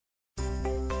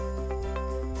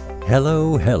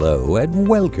Hello, hello, and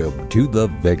welcome to the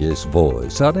Vegas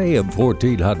Voice on AM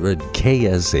 1400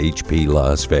 KSHP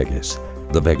Las Vegas.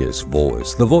 The Vegas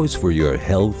Voice, the voice for your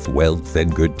health, wealth,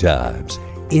 and good times.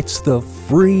 It's the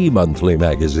free monthly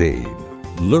magazine.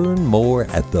 Learn more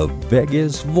at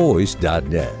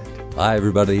thevegasvoice.net. Hi,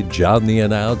 everybody. John the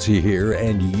Announcer here,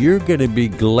 and you're going to be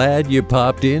glad you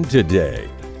popped in today.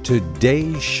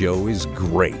 Today's show is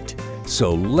great,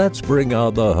 so let's bring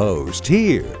on the host.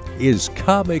 Here is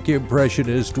comic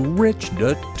impressionist Rich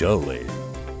Natoli.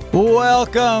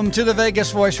 Welcome to the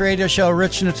Vegas Voice Radio Show.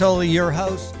 Rich Natoli, your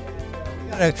host. We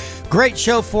got a great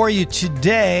show for you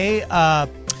today.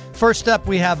 First up,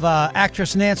 we have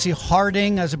actress Nancy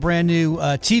Harding has a brand new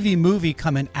TV movie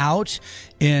coming out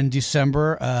in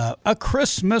December, a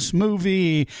Christmas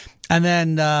movie. And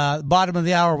then bottom of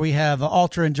the hour, we have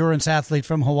ultra-endurance athlete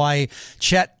from Hawaii,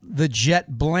 Chet the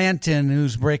Jet Blanton,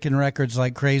 who's breaking records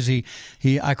like crazy.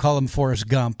 I call him Forrest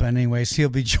Gump. Anyways, he'll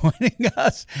be joining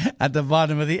us at the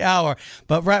bottom of the hour.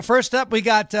 But first up, we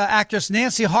got actress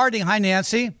Nancy Harding. Hi,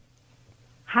 Nancy.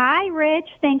 Hi, Rich.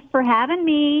 Thanks for having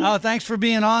me. Oh, thanks for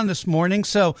being on this morning.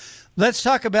 So let's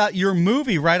talk about your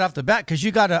movie right off the bat, because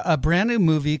you got a brand new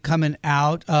movie coming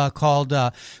out called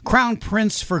Crown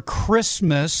Prince for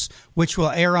Christmas, which will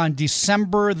air on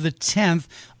December the 10th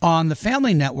on the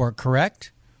Family Network,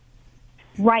 correct?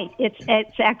 Right.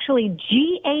 It's actually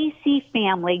GAC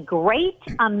Family, Great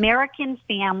American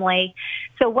Family.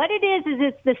 So what it is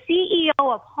it's the CEO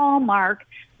of Hallmark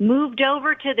moved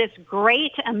over to this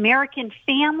Great American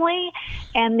Family,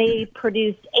 and they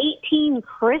produced 18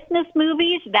 Christmas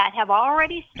movies that have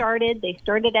already started. They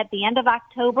started at the end of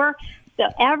October. So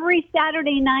every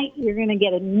Saturday night, you're going to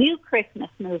get a new Christmas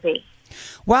movie.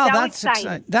 Wow, so that's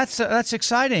exciting. That's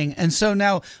exciting. And so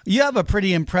now you have a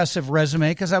pretty impressive resume,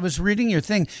 because I was reading your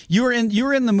thing. You were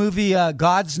in the movie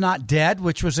God's Not Dead,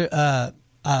 which was a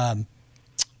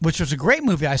great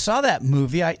movie. I saw that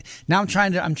movie. I'm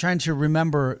trying to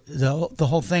remember the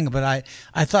whole thing, but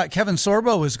I thought Kevin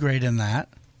Sorbo was great in that.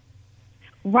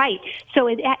 Right. So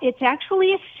it's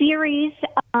actually a series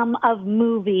of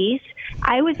movies.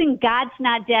 I was in God's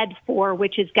Not Dead 4,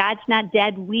 which is God's Not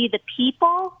Dead, We the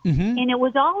People, and it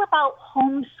was all about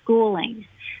homeschooling.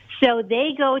 So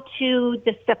they go to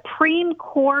the Supreme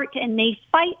Court and they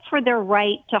fight for their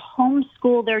right to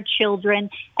homeschool their children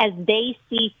as they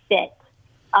see fit.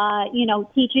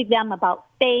 Teaching them about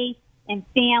faith and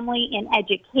family and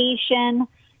education.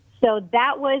 So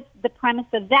that was the premise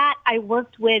of that. I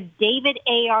worked with David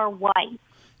A.R. White,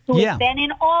 who has been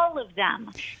in all of them.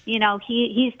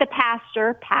 He's the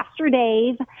pastor, Pastor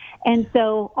Dave. And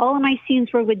so all of my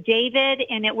scenes were with David,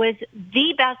 and it was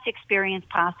the best experience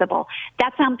possible.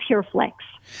 That's on PureFlix.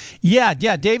 Yeah.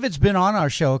 David's been on our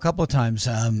show a couple of times.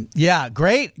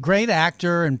 Great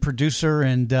actor and producer,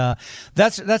 and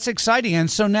that's exciting. And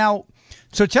so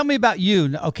tell me about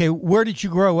you. Okay, where did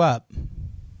you grow up?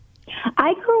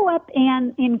 I grew up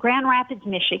in Grand Rapids,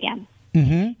 Michigan.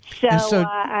 Mm-hmm. So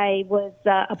I was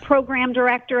a program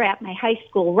director at my high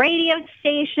school radio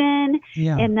station,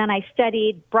 and then I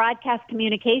studied broadcast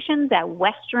communications at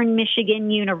Western Michigan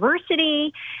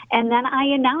University, and then I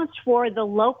announced for the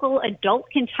local adult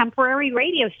contemporary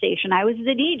radio station. I was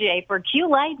the DJ for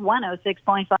Q-Light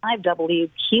 106.5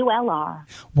 WQLR.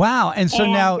 Wow. And so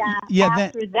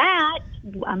after that,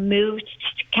 I moved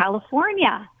to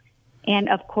California. And,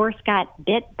 of course, got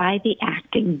bit by the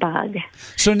acting bug.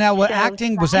 So now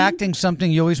was acting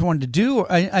something you always wanted to do? Or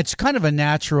it's kind of a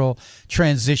natural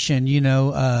transition,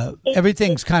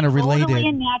 everything's kind of related. It's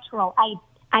totally natural.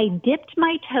 I dipped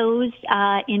my toes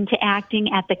into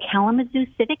acting at the Kalamazoo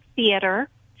Civic Theater,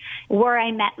 where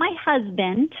I met my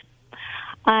husband.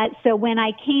 So when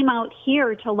I came out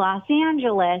here to Los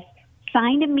Angeles,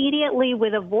 signed immediately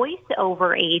with a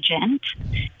voiceover agent.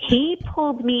 He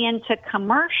pulled me into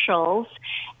commercials,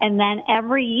 and then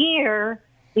every year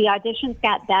the auditions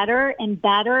got better and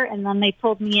better, and then they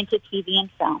pulled me into TV and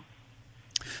film.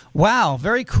 Wow,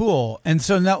 very cool. And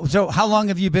so how long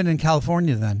have you been in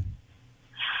California then?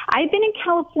 I've been in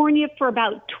California for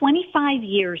about 25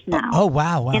 years now. Oh,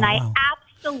 wow. And I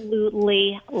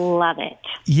absolutely love it.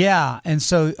 Yeah, and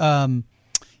so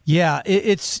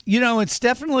it's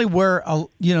definitely where,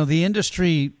 the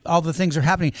industry, all the things are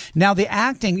happening. Now, the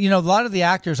acting, a lot of the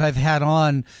actors I've had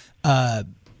on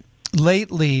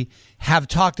lately have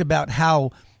talked about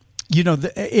how, the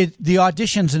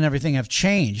auditions and everything have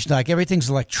changed. Like everything's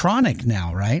electronic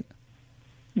now, right?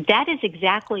 That is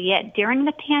exactly it. During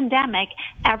the pandemic,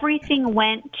 everything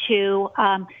went to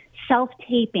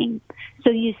self-taping.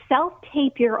 So you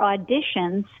self-tape your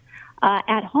auditions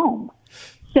at home.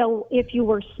 So if you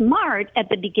were smart at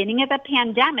the beginning of the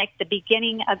pandemic, the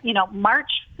beginning of,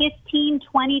 March 2015,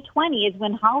 2020 is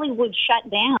when Hollywood shut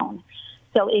down.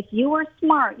 So if you were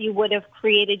smart, you would have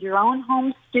created your own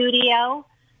home studio.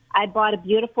 I bought a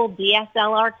beautiful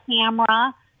DSLR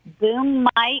camera, boom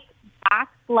mic,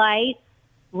 box light,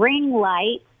 ring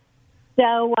light.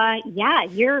 So,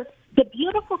 the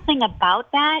beautiful thing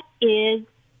about that is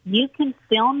you can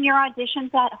film your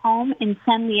auditions at home and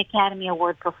send the Academy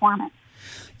Award performance.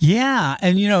 Yeah,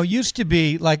 and it used to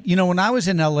be like, when I was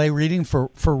in LA reading for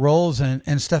roles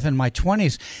and stuff in my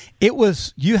 20s, it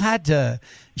was you had to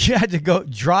go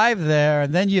drive there,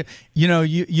 and then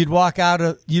you'd walk out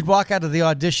of the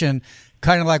audition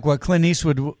kind of like what Clint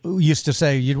Eastwood used to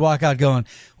say. You'd walk out going,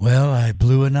 "Well, I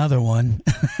blew another one,"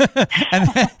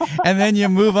 and then you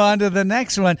move on to the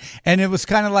next one. And it was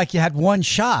kind of like you had one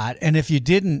shot. And if you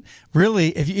didn't really,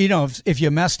 if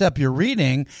you messed up your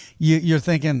reading, you're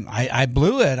thinking, "I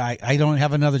blew it. I don't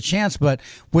have another chance." But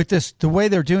with the way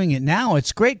they're doing it now,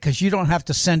 it's great because you don't have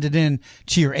to send it in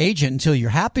to your agent until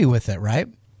you're happy with it, right?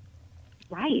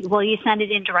 Right. Well, you send it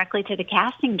in directly to the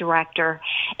casting director,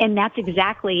 and that's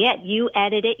exactly it. You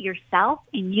edit it yourself,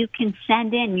 and you can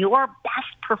send in your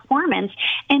best performance,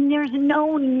 and there's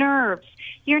no nerves.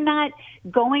 You're not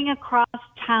going across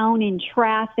town in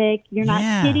traffic. You're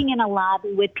not sitting in a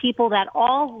lobby with people that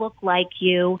all look like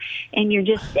you, and you're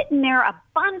just sitting there, a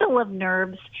bundle of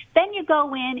nerves. Then you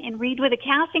go in and read with a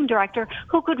casting director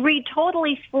who could read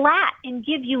totally flat and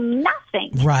give you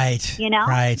nothing. Right.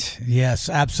 Right. Yes,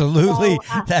 absolutely.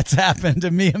 So, that's happened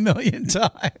to me a million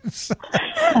times.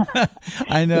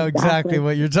 I know exactly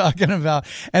what you're talking about.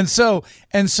 And so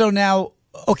now,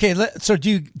 okay, so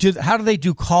how do they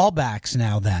do callbacks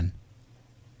now then?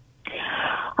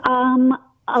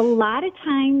 A lot of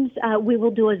times we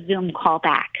will do a Zoom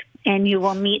callback, and you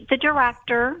will meet the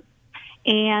director,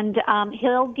 and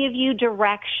he'll give you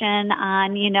direction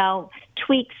on,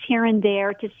 tweaks here and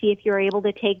there to see if you're able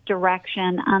to take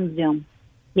direction on Zoom.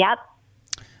 Yep.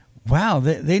 Wow,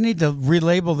 they need to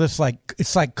relabel this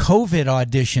it's like COVID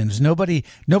auditions.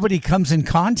 Nobody comes in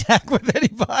contact with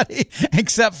anybody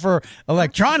except for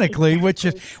electronically, which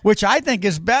I think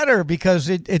is better because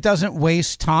it doesn't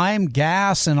waste time,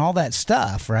 gas, and all that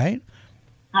stuff, right?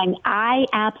 I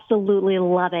absolutely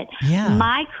love it. Yeah.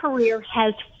 My career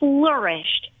has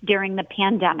flourished during the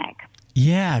pandemic.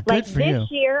 Yeah, good for you.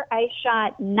 This year, I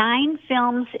shot 9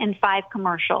 films and 5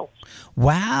 commercials.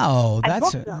 Wow,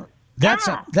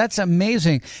 That's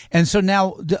amazing. And so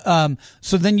now,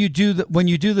 so then when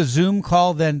you do the Zoom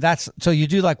call, then so you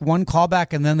do like one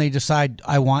callback, and then they decide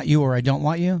I want you or I don't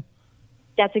want you.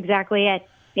 That's exactly it.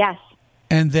 Yes.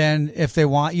 And then if they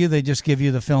want you, they just give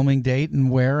you the filming date and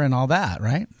where and all that,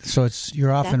 right? So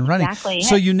you're off and running. Exactly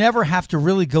so you never have to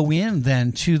really go in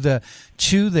then to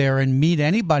there and meet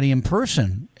anybody in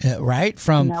person, right?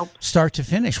 From start to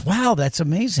finish. Wow, that's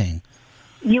amazing.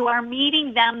 You are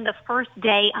meeting them the first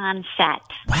day on set.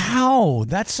 Wow,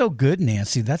 that's so good,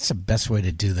 Nancy. That's the best way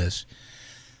to do this.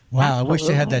 Wow, absolutely. I wish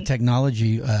they had that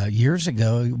technology years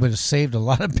ago. It would have saved a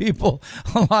lot of people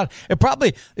a lot. It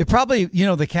probably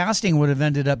the casting would have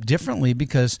ended up differently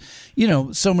because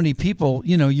so many people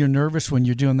you're nervous when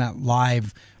you're doing that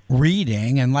live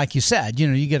reading, and like you said,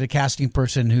 you get a casting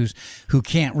person who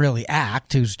can't really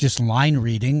act, who's just line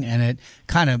reading, and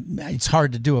it's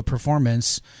hard to do a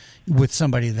performance with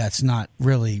somebody that's not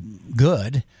really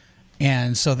good,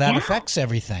 and so that affects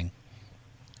everything.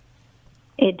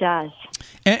 It does.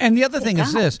 And the other thing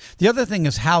is this. The other thing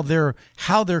is how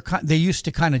they used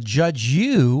to kind of judge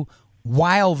you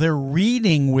while they're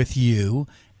reading with you,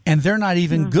 and they're not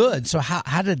even good. So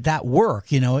how did that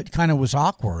work? It kind of was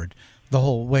awkward. The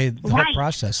whole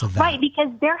process of that. Right, because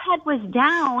their head was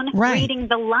down reading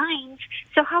the lines,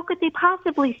 so how could they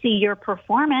possibly see your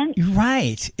performance?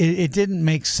 Right. It didn't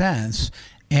make sense.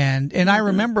 And I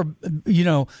remember,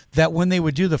 that when they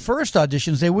would do the first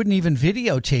auditions, they wouldn't even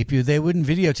videotape you. They wouldn't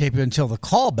videotape you until the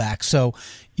callback. So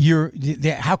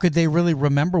how could they really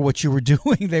remember what you were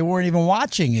doing? They weren't even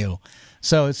watching you.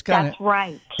 So it's kind of, that's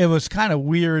right. It was kind of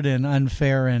weird and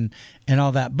unfair and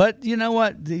all that. But you know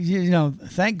what?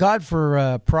 Thank God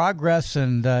for progress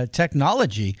and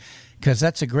technology, because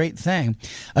that's a great thing.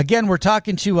 Again, we're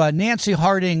talking to Nancy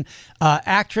Harding,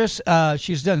 actress.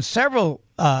 She's done several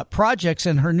projects,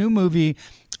 and her new movie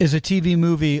is a TV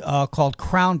movie called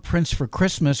Crown Prince for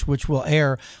Christmas, which will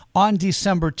air on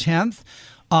December 10th.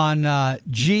 On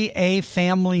GA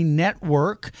Family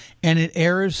Network, and it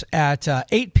airs at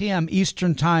 8 p.m.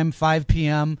 Eastern Time, 5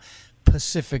 p.m.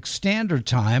 Pacific Standard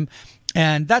Time.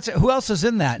 And that's it. Who else is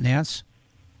in that, Nance?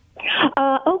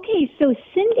 Okay, so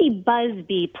Cindy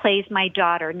Busby plays my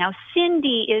daughter. Now,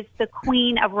 Cindy is the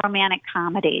queen of romantic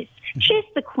comedies. She's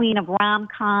the queen of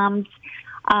rom-coms.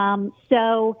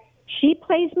 So she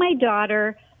plays my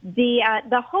daughter.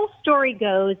 The whole story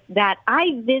goes that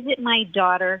I visit my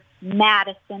daughter,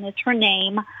 Madison is her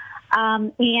name,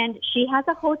 and she has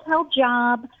a hotel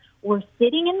job. We're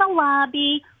sitting in the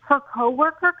lobby. Her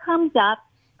coworker comes up,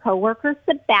 coworker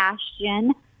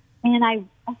Sebastian, and I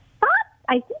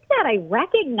think that I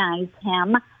recognized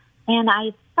him, and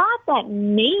I thought that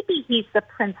maybe he's the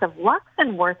Prince of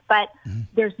Luxembourg, but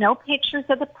there's no pictures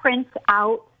of the prince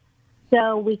out,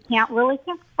 so we can't really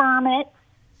confirm it.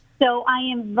 So I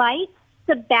invite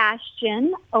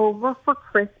Sebastian over for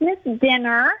Christmas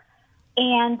dinner,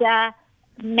 and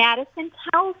Madison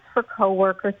tells her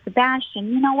coworker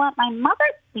Sebastian, you know what, my mother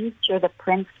thinks you're the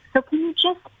prince, so can you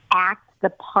just act the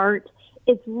part?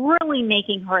 It's really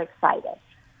making her excited.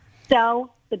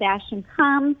 So Sebastian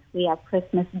comes, we have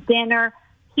Christmas dinner.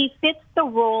 He fits the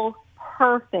role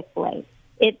perfectly.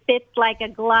 It fits like a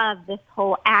glove, this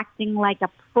whole acting like a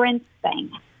prince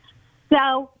thing.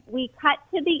 So we cut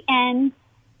to the end.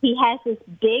 He has this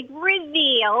big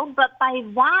reveal, but by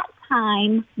that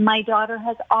time, my daughter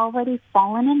has already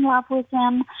fallen in love with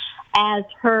him as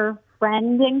her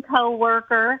friend and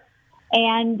coworker.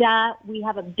 And we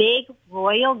have a big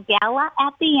royal gala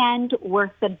at the end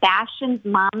where Sebastian's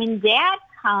mom and dad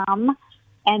come,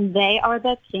 and they are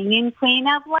the king and queen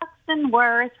of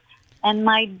Luxembourg. And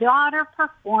my daughter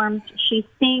performs. She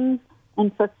sings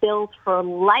and fulfills her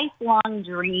lifelong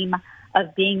dream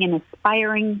of being an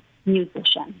aspiring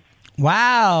musician.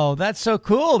 Wow, that's so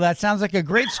cool. That sounds like a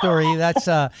great story. That's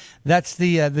the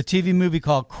TV movie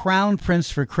called Crown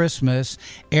Prince for Christmas,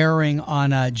 airing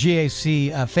on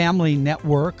GAC Family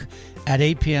Network at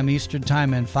 8 p.m. Eastern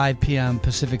Time and 5 p.m.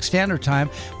 Pacific Standard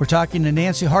Time. We're talking to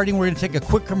Nancy Harding. We're going to take a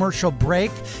quick commercial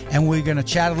break, and we're going to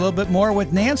chat a little bit more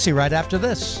with Nancy right after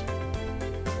this.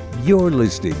 You're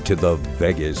listening to The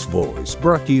Vegas Voice,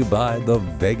 brought to you by the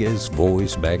Vegas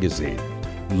Voice magazine.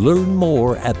 Learn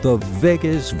more at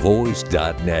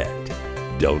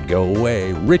thevegasvoice.net. Don't go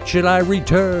away. Rich and I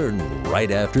return right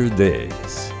after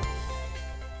this.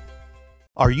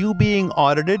 Are you being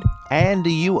audited and do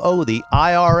you owe the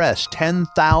IRS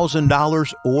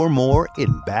 $10,000 or more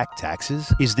in back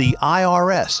taxes? Is the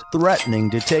IRS threatening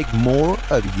to take more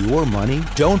of your money?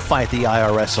 Don't fight the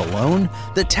IRS alone.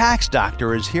 The Tax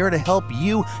Doctor is here to help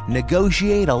you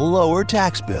negotiate a lower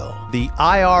tax bill. The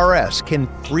IRS can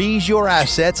freeze your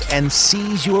assets and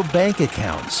seize your bank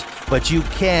accounts, but you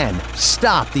can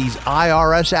stop these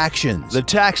IRS actions. The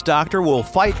Tax Doctor will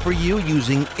fight for you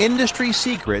using industry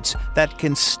secrets that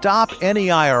can stop any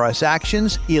IRS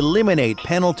actions, eliminate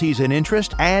penalties and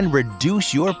interest, and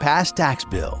reduce your past tax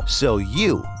bill so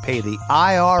you pay the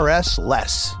IRS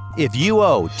less. If you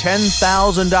owe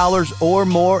 $10,000 or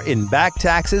more in back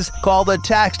taxes, call the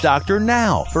Tax Doctor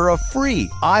now for a free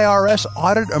IRS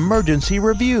audit emergency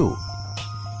review.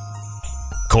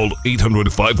 Call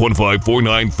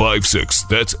 800-515-4956.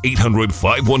 That's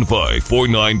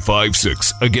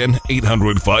 800-515-4956. Again,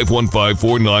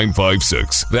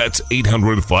 800-515-4956. That's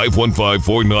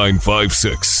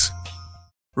 800-515-4956.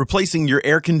 Replacing your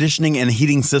air conditioning and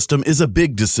heating system is a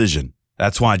big decision.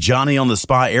 That's why Johnny on the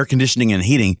Spot Air Conditioning and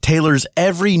Heating tailors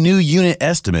every new unit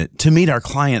estimate to meet our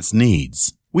clients'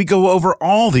 needs. We go over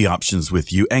all the options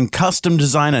with you and custom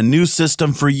design a new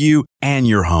system for you and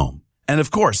your home. And of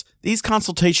course, these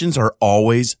consultations are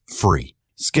always free.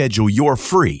 Schedule your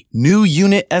free new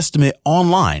unit estimate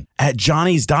online at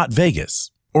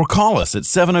johnny's.vegas or call us at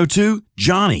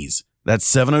 702-JOHNNYS.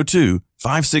 That's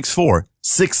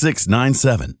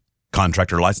 702-564-6697.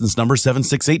 Contractor license number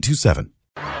 76827.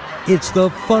 It's the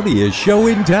funniest show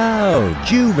in town.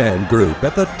 Jew-Man Group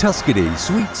at the Tuscany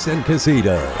Suites and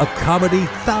Casino. A comedy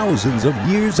thousands of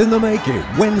years in the making.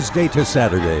 Wednesday to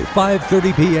Saturday,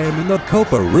 5:30 p.m. in the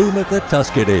Copa Room at the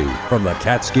Tuscany. From the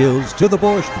Catskills to the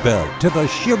Borscht Belt to the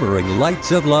shimmering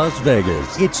lights of Las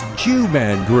Vegas. It's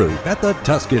Jew-Man Group at the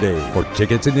Tuscany. For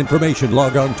tickets and information,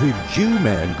 log on to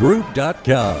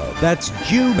JewManGroup.com. That's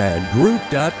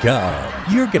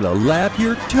JewManGroup.com. You're gonna laugh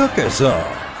your tuchus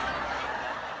off.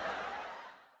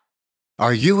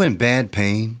 Are you in bad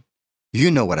pain? You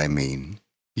know what I mean.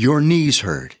 Your knees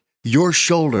hurt. Your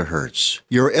shoulder hurts.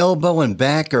 Your elbow and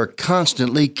back are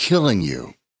constantly killing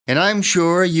you. And I'm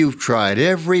sure you've tried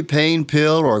every pain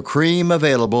pill or cream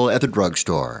available at the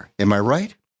drugstore. Am I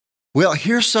right? Well,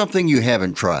 here's something you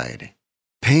haven't tried.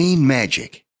 Pain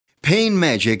Magic. Pain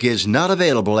Magic is not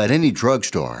available at any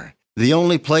drugstore. The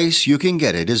only place you can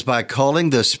get it is by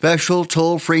calling the special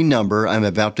toll-free number I'm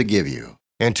about to give you.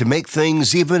 And to make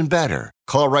things even better,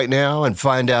 call right now and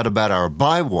find out about our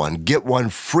buy one, get one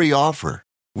free offer.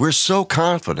 We're so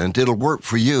confident it'll work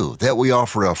for you that we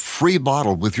offer a free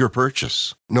bottle with your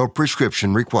purchase. No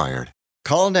prescription required.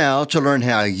 Call now to learn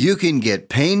how you can get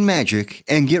Pain Magic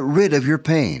and get rid of your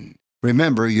pain.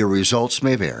 Remember, your results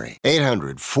may vary.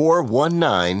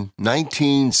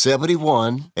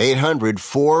 800-419-1971.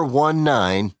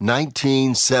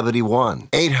 800-419-1971.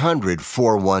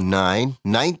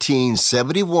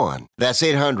 800-419-1971. That's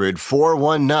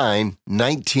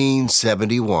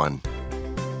 800-419-1971.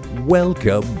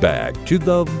 Welcome back to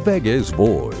the Vegas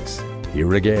Voice.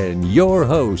 Here again, your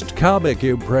host, comic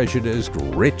impressionist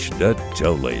Rich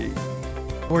Natoli.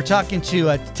 We're talking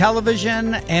to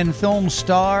television and film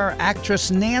star,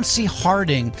 actress Nancy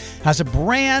Harding. Has a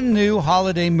brand new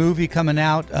holiday movie coming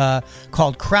out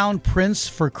called Crown Prince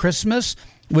for Christmas,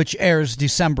 which airs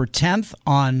December 10th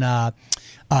on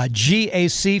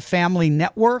GAC Family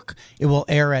Network. It will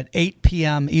air at 8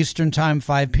 p.m. Eastern Time,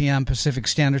 5 p.m. Pacific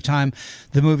Standard Time.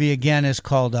 The movie, again, is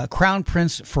called Crown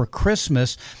Prince for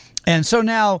Christmas. And so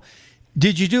now,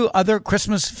 did you do other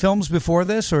Christmas films before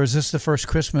this, or is this the first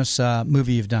Christmas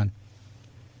movie you've done?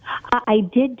 I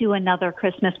did do another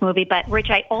Christmas movie, but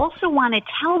Rich, I also want to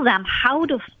tell them how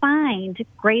to find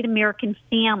Great American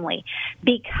Family,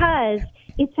 because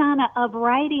it's on a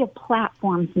variety of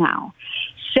platforms now.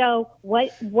 So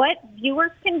what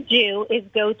viewers can do is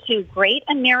go to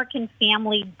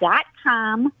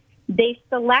greatamericanfamily.com. They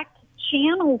select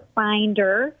Channel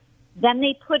Finder. Then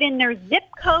they put in their zip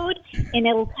code, and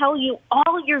it'll tell you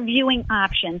all your viewing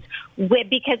options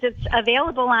because it's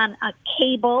available on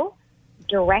cable,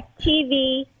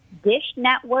 DirecTV, Dish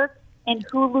Network, and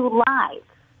Hulu Live.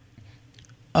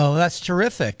 Oh, that's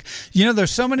terrific! You know, there's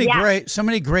so many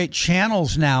great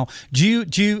channels now. Do you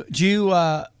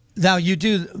now you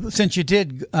do, since you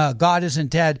did God Isn't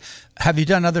Dead? Have you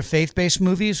done other faith-based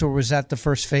movies, or was that the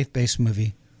first faith-based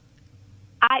movie?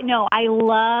 I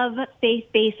love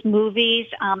faith-based movies.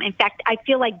 In fact, I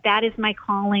feel like that is my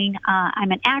calling.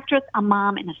 I'm an actress, a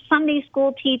mom, and a Sunday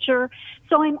school teacher.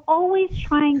 So I'm always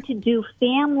trying to do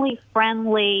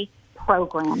family-friendly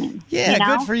programming.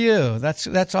 Yeah, good for you.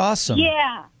 That's awesome.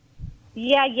 Yeah.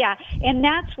 And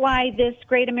that's why this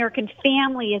Great American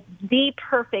Family is the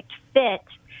perfect fit,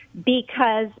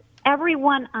 because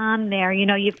everyone on there, you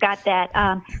know, you've got that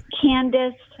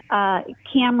Candace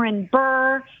Cameron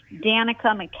Burr,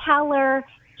 Danica McKellar,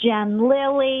 Jen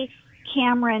Lilly,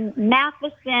 Cameron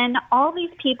Matheson, all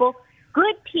these people,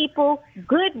 good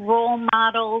role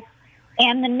models.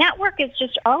 And the network is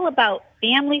just all about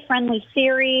family-friendly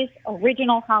series,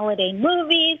 original holiday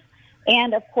movies,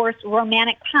 and, of course,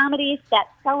 romantic comedies that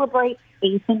celebrate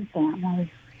faith and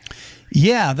family.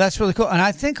 Yeah, that's really cool. And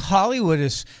I think Hollywood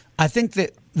I think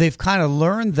that they've kind of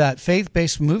learned that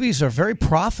faith-based movies are very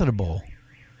profitable.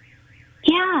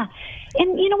 Yeah.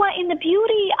 And you know what? And the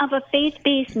beauty of a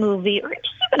faith-based movie, or just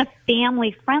even a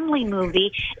family-friendly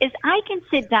movie, is I can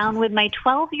sit down with my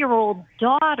 12-year-old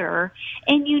daughter,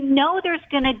 and you know there's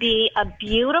going to be a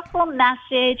beautiful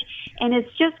message, and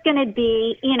it's just going to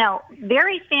be, you know,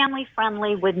 very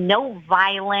family-friendly with no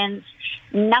violence,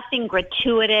 nothing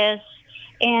gratuitous.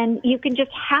 And you can just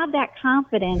have that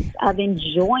confidence of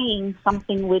enjoying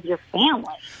something with your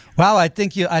family. Wow, I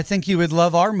think you would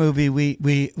love our movie.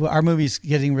 Our movie's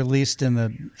getting released in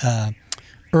the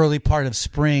early part of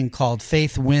spring, called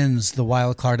Faith Wins: The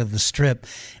Wild Card of the Strip,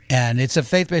 and it's a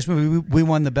faith-based movie. We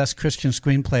won the Best Christian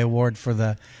Screenplay Award for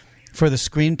the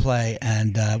screenplay,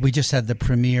 and we just had the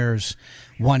premieres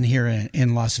one here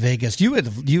in Las Vegas. You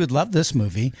would love this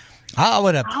movie. I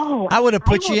would have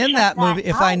put you in that movie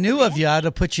if I knew of you. I'd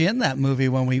have put you in that movie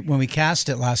when we cast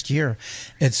it last year.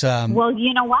 It's well,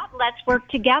 you know what? Let's work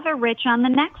together, Rich, on the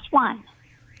next one.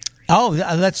 Oh,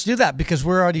 let's do that, because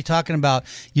we're already talking about,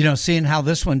 you know, seeing how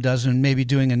this one does and maybe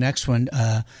doing a next one.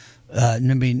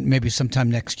 Maybe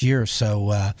sometime next year.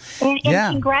 So, and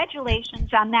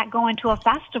congratulations on that going to a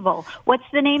festival. What's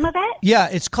the name of it? Yeah,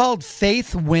 it's called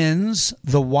Faith Wins: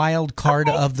 The Wild Card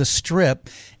of the Strip,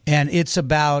 and it's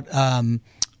about. I'm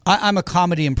a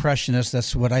comedy impressionist.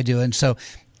 That's what I do, and so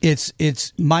it's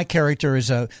my character is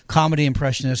a comedy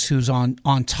impressionist who's on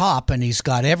top, and he's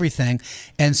got everything,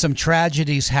 and some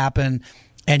tragedies happen,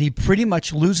 and he pretty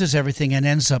much loses everything and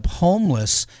ends up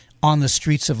homeless on the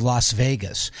streets of Las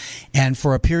Vegas. And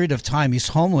for a period of time, he's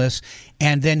homeless,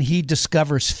 and then he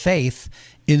discovers faith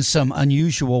in some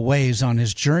unusual ways on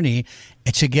his journey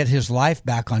to get his life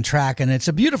back on track. And it's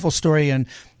a beautiful story, and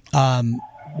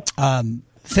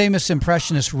famous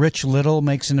impressionist Rich Little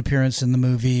makes an appearance in the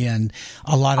movie, and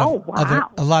a lot of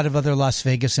other Las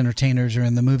Vegas entertainers are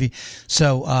in the movie.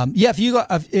 So if you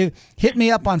hit me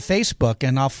up on Facebook,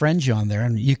 and I'll friend you on there,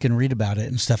 and you can read about it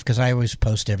and stuff, because I always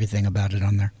post everything about it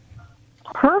on there.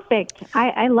 Perfect.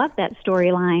 I love that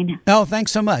storyline. Oh,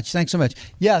 thanks so much. Thanks so much.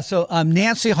 Yeah, so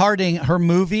Nancy Harding, her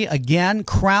movie, again,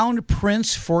 Crown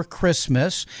Prince for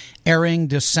Christmas, airing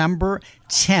December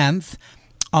 10th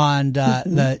on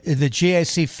the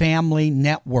GAC Family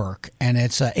Network. And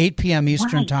it's 8 p.m.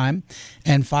 Eastern Time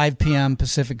and 5 p.m.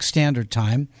 Pacific Standard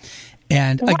Time.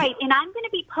 And right, and I'm going to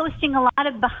be posting a lot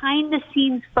of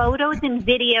behind-the-scenes photos and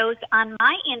videos on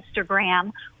my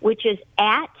Instagram, which is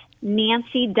at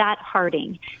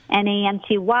Nancy.Harding,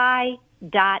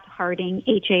 Nancy.Harding,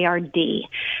 Hard.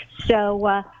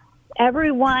 So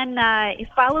everyone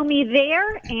follow me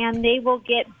there, and they will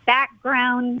get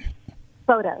background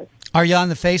photos. Are you on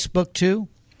the Facebook too?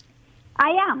 I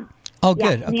am. Oh,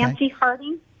 good. Okay. Nancy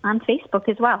Harding on Facebook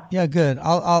as well. Yeah, good.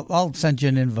 I'll send you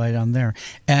an invite on there.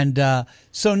 And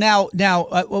so now,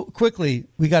 quickly,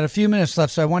 we got a few minutes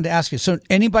left, so I wanted to ask you. So,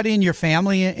 anybody in your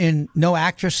family, no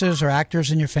actresses or actors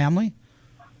in your family?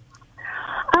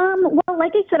 Well,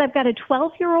 like I said, I've got a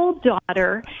 12-year-old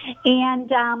daughter, and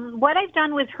what I've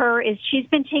done with her is she's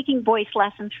been taking voice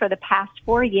lessons for the past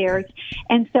 4 years,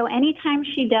 and so anytime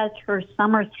she does her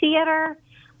summer theater,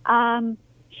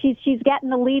 she's getting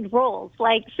the lead roles.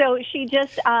 So she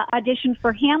just auditioned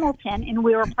for Hamilton, and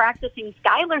we were practicing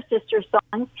Schuyler Sisters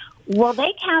songs. Well,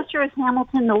 they cast her as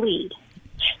Hamilton the lead.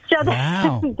 So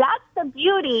that's the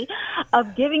beauty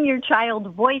of giving your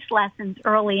child voice lessons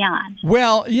early on.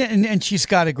 Well, yeah, and she's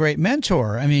got a great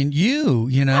mentor. I mean,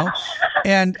 you know,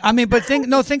 and I mean, but think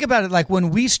about it. Like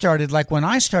when I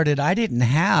started, I didn't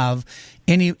have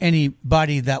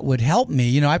anybody that would help me.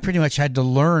 You know, I pretty much had to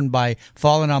learn by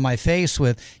falling on my face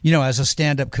with, you know, as a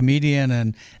stand-up comedian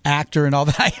and actor and all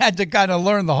that. I had to kind of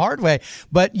learn the hard way.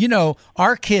 But, you know,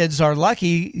 our kids are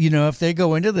lucky, you know, if they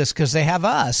go into this because they have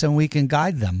us and we can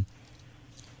guide them.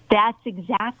 That's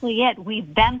exactly it.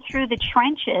 We've been through the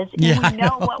trenches, and we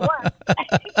know what works.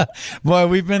 Boy,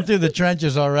 we've been through the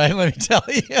trenches, all right, let me tell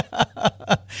you.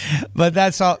 But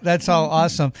that's all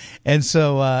awesome. And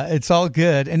so it's all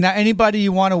good. And now, anybody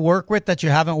you want to work with that you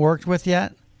haven't worked with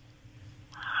yet?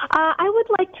 I would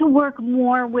like to work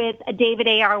more with David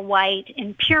A.R. White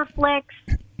in PureFlix,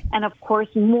 and of course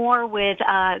more with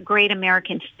Great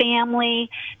American Family,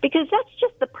 because that's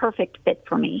just the perfect fit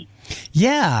for me.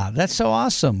 Yeah, that's so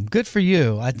awesome. Good for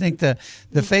you. I think the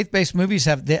faith-based movies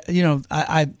have, you know,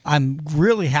 I'm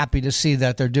really happy to see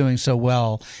that they're doing so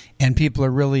well and people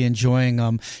are really enjoying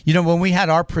them. You know, when we had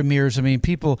our premieres, I mean,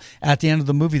 people at the end of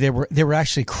the movie, they were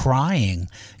actually crying,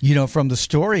 you know, from the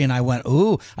story. And I went,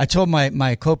 ooh, I told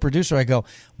my co-producer, I go,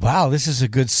 wow, this is a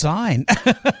good sign.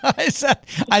 I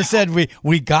said,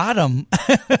 we got them.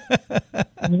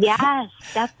 Yes,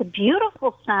 that's a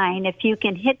beautiful sign if you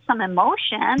can hit some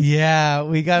emotion. Yeah,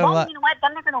 we got a lot. You know what?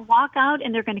 Then they're going to walk out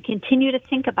and they're going to continue to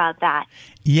think about that.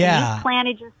 Yeah. And you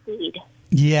planted your seed.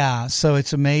 Yeah, so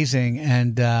it's amazing.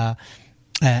 And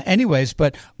anyways,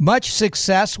 but much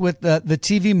success with the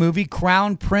TV movie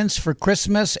Crown Prince for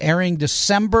Christmas, airing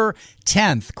December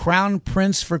 10th. Crown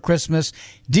Prince for Christmas,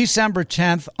 December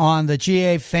 10th on the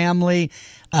GA Family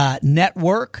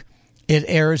Network. It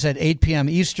airs at 8 p.m.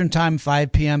 Eastern Time,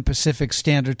 5 p.m. Pacific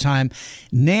Standard Time.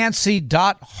 Nancy.Harding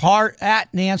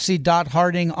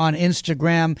on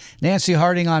Instagram, Nancy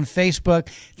Harding on Facebook.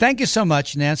 Thank you so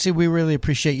much, Nancy. We really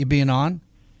appreciate you being on.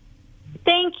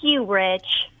 Thank you,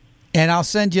 Rich. And I'll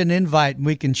send you an invite and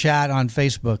we can chat on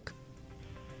Facebook.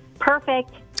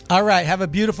 Perfect. All right. Have a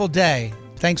beautiful day.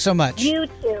 Thanks so much. You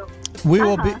too.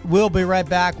 We'll be right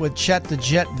back with Chet the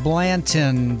Jet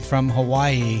Blanton from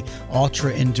Hawaii,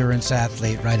 ultra endurance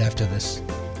athlete, right after this.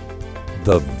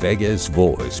 The Vegas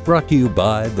Voice, brought to you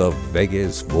by the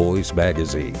Vegas Voice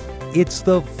magazine. It's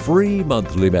the free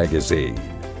monthly magazine.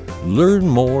 Learn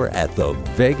more at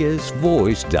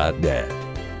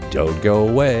thevegasvoice.net. Don't go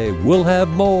away. We'll have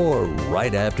more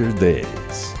right after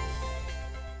this.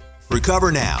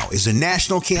 Recover Now is a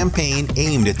national campaign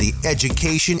aimed at the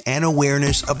education and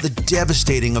awareness of the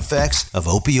devastating effects of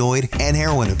opioid and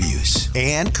heroin abuse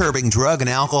and curbing drug and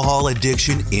alcohol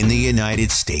addiction in the United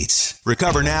States.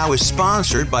 Recover Now is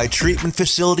sponsored by treatment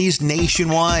facilities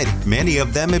nationwide. Many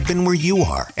of them have been where you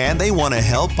are, and they want to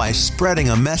help by spreading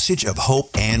a message of hope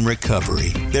and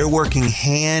recovery. They're working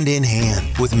hand in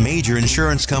hand with major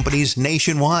insurance companies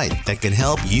nationwide that can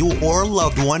help you or a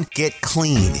loved one get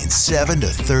clean in 7 to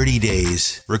 30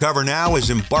 days. Recover Now is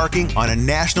embarking on a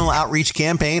national outreach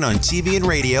campaign on TV and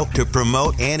radio to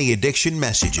promote anti-addiction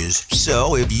messages.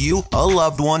 So if you, a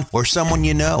loved one, or someone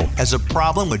you know has a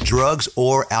problem with drugs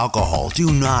or alcohol,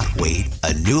 do not wait.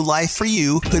 A new life for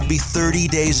you could be 30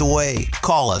 days away.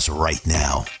 Call us right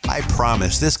now. I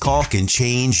promise this call can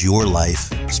change your life.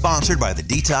 Sponsored by the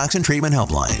Detox and Treatment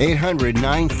Helpline.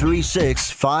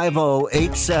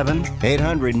 800-936-5087.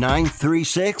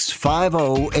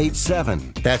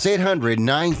 800-936-5087. That's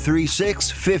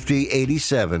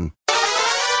 800-936-5087.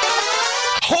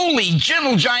 Holy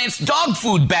Gentle Giants dog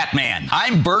food Batman.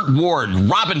 I'm Burt Ward,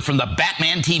 Robin from the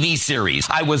Batman TV series.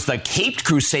 I was the Caped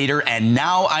Crusader, and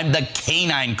now I'm the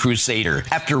Canine Crusader.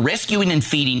 After rescuing and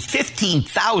feeding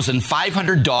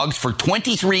 15,500 dogs for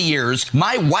 23 years,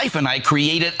 my wife and I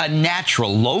created a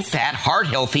natural, low-fat,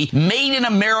 heart-healthy,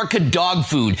 made-in-America dog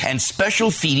food and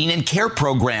special feeding and care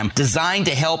program designed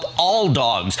to help all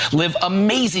dogs live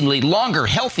amazingly longer,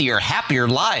 healthier, happier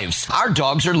lives. Our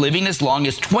dogs are living as long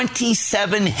as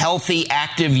 27 healthy,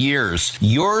 active years.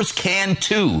 Yours can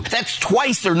too. That's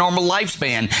twice their normal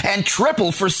lifespan and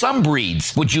triple for some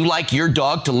breeds. Would you like your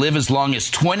dog to live as long as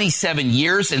 27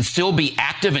 years and still be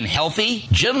active and healthy?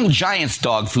 Gentle Giants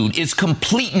dog food is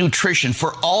complete nutrition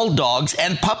for all dogs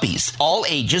and puppies, all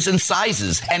ages and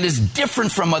sizes, and is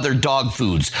different from other dog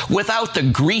foods without the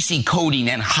greasy coating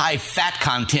and high fat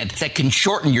content that can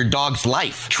shorten your dog's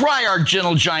life. Try our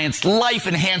Gentle Giants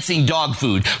life-enhancing dog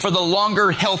food for the longer,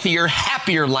 healthier,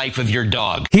 happier life of your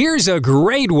dog. Here's a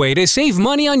great way to save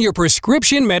money on your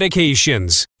prescription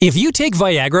medications. If you take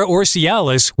Viagra or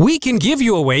Cialis, we can give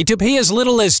you a way to pay as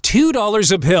little as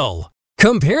 $2 a pill.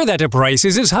 Compare that to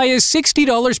prices as high as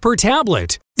 $60 per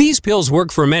tablet. These pills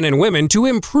work for men and women to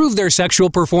improve their sexual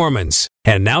performance.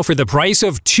 And now for the price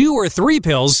of 2 or 3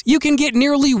 pills, you can get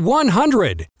nearly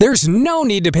 100. There's no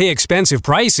need to pay expensive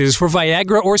prices for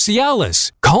Viagra or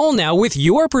Cialis. Call now with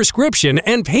your prescription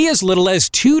and pay as little as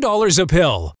 $2 a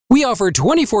pill. We offer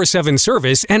 24/7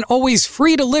 service and always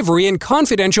free delivery and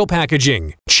confidential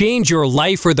packaging. Change your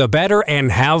life for the better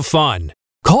and have fun.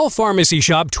 Call Pharmacy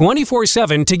Shop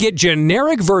 24/7 to get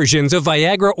generic versions of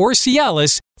Viagra or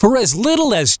Cialis for as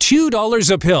little as $2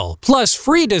 a pill, plus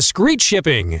free discreet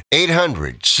shipping.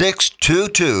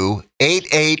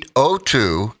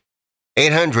 800-622-8802.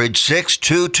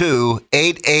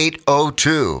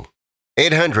 800-622-8802.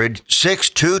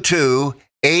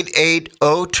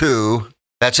 800-622-8802.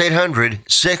 That's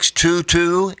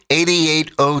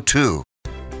 800-622-8802.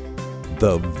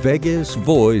 The Vegas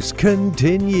Voice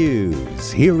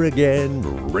continues. Here again,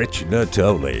 Rich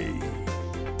Natoli.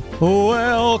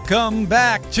 Welcome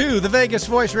back to the Vegas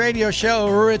Voice Radio Show.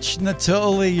 Rich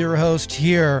Natoli, your host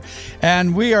here.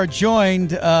 And we are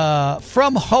joined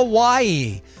from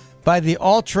Hawaii by the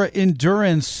ultra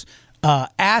endurance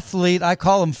athlete. I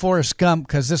call him Forrest Gump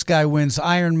because this guy wins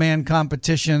Ironman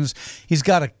competitions. He's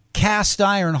got a cast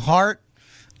iron heart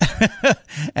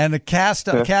and a cast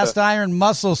iron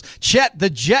muscles. Chet the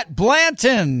Jet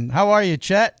Blanton. How are you,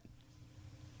 Chet?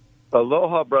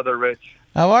 Aloha, Brother Rich.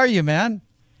 How are you, man?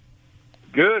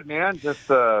 Good, man. Just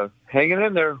hanging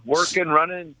in there, working,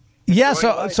 running. Yeah,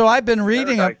 so I've been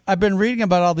reading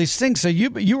about all these things. So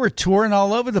you were touring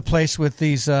all over the place with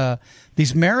these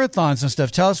marathons and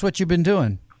stuff. Tell us what you've been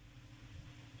doing.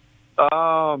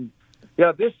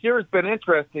 Yeah, this year has been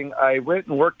interesting. I went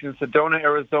and worked in Sedona,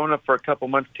 Arizona for a couple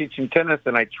months teaching tennis,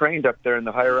 and I trained up there in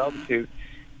the higher altitude.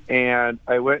 And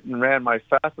I went and ran my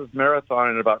fastest marathon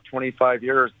in about 25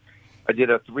 years. I did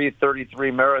a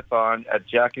 3:33 marathon at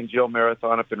Jack and Jill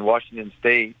Marathon up in Washington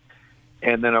State.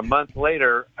 And then a month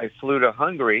later, I flew to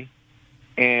Hungary,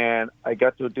 and I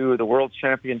got to do the World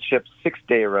Championship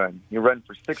 6-day run. You run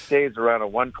for 6 days around a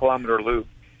 1-kilometer loop.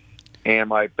 And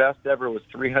my best ever was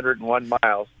 301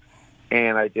 miles.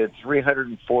 And I did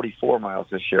 344 miles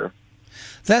this year.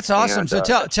 That's awesome. And, so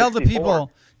tell the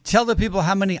people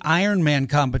how many Ironman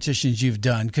competitions you've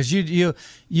done, because you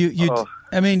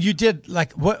I mean, you did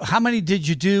like what? How many did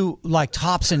you do like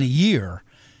tops in a year?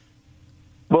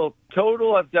 Well,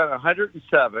 total I've done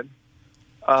 107.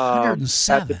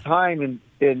 107 at the time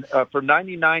from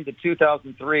 99 to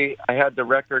 2003, I had the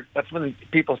record. That's when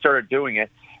people started doing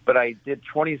it. But I did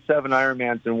 27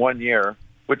 Ironmans in 1 year,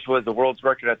 which was the world's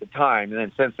record at the time, and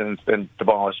then since then it's been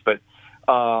demolished. But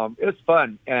it was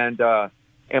fun, and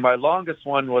my longest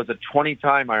one was a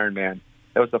 20-time Ironman.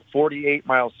 It was a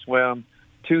 48-mile swim,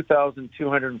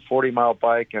 2,240-mile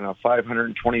bike, and a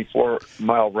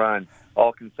 524-mile run,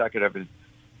 all consecutive in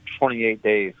 28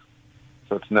 days.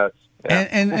 So it's nuts. Yeah.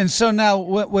 And so now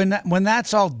when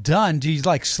that's all done, do you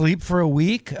like sleep for a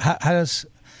week? How does?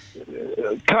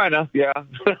 Kind of, yeah.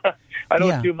 I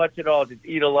don't do much at all. Just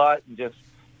eat a lot and just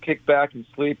kick back and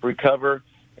sleep, recover.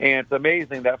 And it's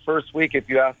amazing that first week, if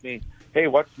you ask me, hey,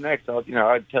 what's next?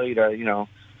 I'd tell you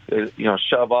to,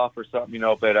 shove off or something,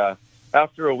 But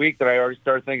after a week, that I already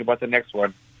started thinking about the next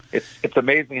one. It's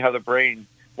amazing how the brain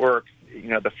works.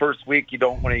 The first week you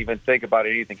don't want to even think about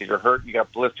anything because you're hurt. You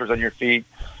got blisters on your feet.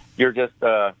 You're just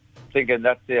thinking,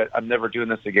 that's it. I'm never doing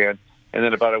this again. And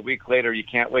then about a week later, you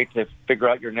can't wait to figure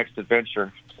out your next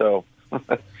adventure. So,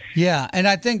 yeah, and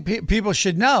I think people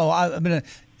should know.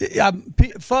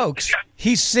 Folks,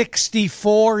 he's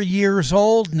 64 years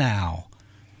old now.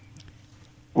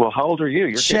 Well, how old are you?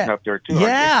 You're getting up there too.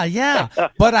 Yeah.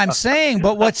 But I'm saying,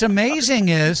 what's amazing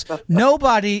is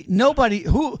nobody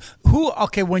who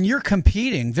okay, when you're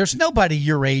competing, there's nobody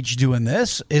your age doing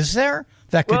this, is there?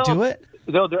 That could do it?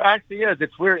 No, there actually is.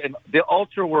 It's weird. In the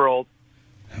ultra world,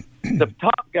 the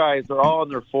top guys are all in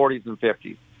their 40s and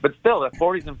 50s. But still, the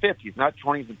 40s and 50s, not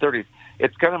 20s and 30s.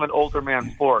 It's kind of an older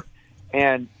man sport.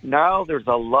 And now there's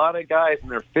a lot of guys in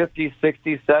their 50s,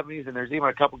 60s, 70s, and there's even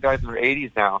a couple guys in their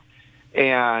 80s now.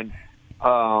 And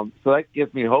so that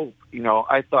gives me hope.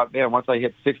 I thought, man, once I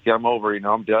hit 60, I'm over,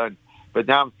 I'm done. But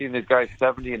now I'm seeing these guys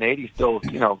 70 and 80 still,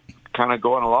 kind of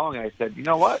going along. And I said, you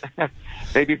know what?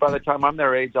 Maybe by the time I'm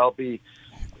their age, I'll be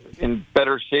in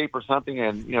better shape or something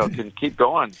and, can keep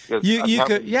going. You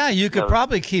could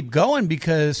probably keep going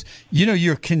because,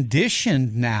 you're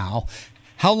conditioned now.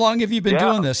 How long have you been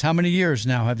doing this? How many years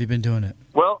now have you been doing it?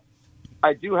 Well,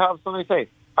 I do have something to say.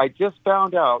 I just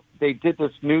found out they did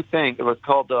this new thing. It was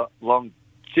called the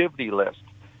longevity list,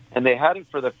 and they had it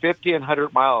for the 50 and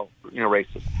 100 mile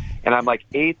races. And I'm like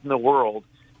 8th in the world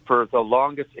for the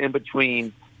longest in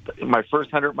between my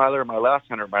first 100 miler and my last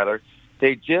 100 miler.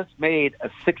 They just made a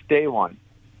 6-day one,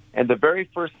 and the very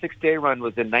first 6-day run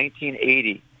was in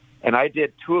 1980, and I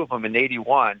did 2 of them in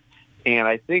 81. And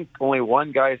I think only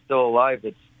one guy is still alive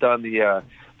that's done the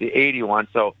 81.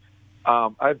 So.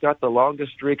 I've got the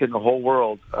longest streak in the whole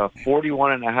world,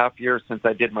 41 and a half years since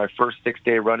I did my first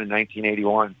 6-day run in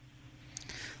 1981.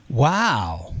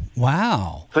 Wow.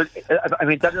 So,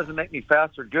 that doesn't make me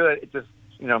fast or good. It just,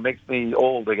 makes me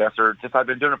old, I guess, or just I've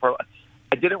been doing it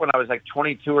I did it when I was like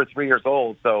 22 or 3 years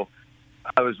old, so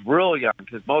I was real young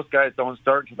because most guys don't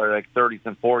start until they're like 30s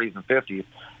and 40s and 50s.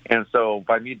 And so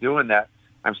by me doing that,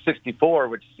 I'm 64,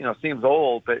 which, seems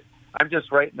old, but I'm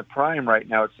just right in the prime right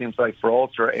now, it seems like, for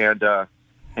ultra, and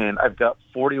I've got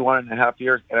 41 and a half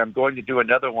years, and I'm going to do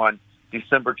another one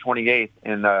December 28th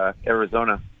in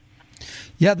Arizona.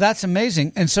 Yeah, that's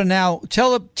amazing. And so now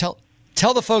tell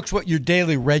the folks what your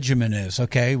daily regimen is,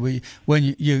 okay? When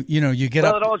you get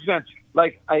up. Well, it all depends.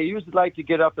 Like, I usually like to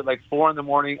get up at like 4 in the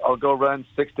morning. I'll go run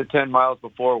 6 to 10 miles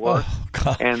before work,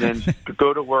 and then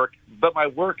go to work. But my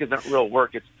work isn't real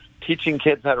work. It's teaching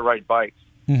kids how to ride bikes.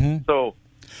 Mm-hmm. So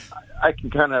I can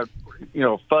kind of,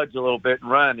 fudge a little bit and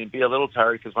run and be a little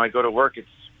tired because when I go to work, it's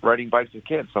riding bikes with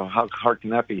kids. So how hard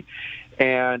can that be?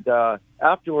 And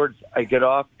afterwards, I get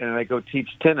off and I go teach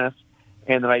tennis.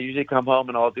 And then I usually come home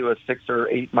and I'll do a 6 or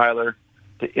 8 miler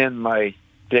to end my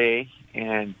day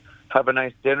and have a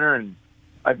nice dinner. And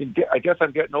I guess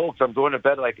I'm getting old, so I'm going to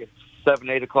bed like at 7,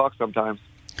 8 o'clock sometimes.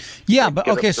 Yeah, but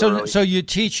okay. So you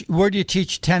teach? Where do you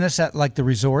teach tennis at? Like the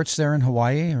resorts there in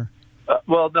Hawaii, or?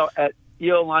 Well, no, at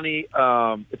Iolani.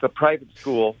 It's a private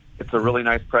school. It's a really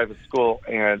nice private school,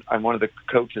 and I'm one of the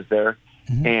coaches there.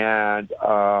 Mm-hmm. And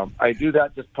I do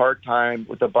that just part time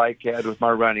with the bike ed with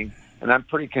my running, and I'm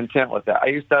pretty content with that. I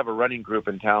used to have a running group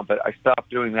in town, but I stopped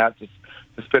doing that just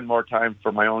to spend more time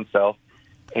for my own self.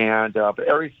 And but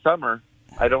every summer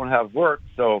I don't have work,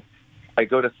 so I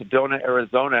go to Sedona,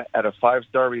 Arizona, at a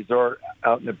 5-star resort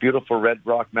out in the beautiful Red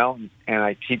Rock Mountains, and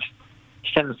I teach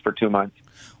tennis for 2 months.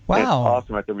 Wow. And it's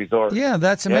awesome at the resort. Yeah,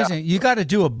 that's amazing. Yeah. You got to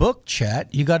do a book,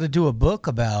 Chet. You got to do a book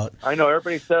about... I know,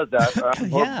 everybody says that.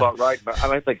 I'm about right, but I'm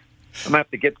going to have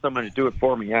to get someone to do it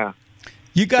for me, yeah.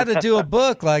 You got to do a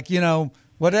book like,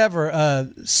 whatever,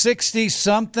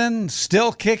 60-something,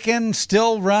 still kicking,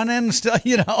 still running, still,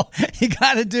 you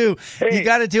got to do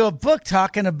a book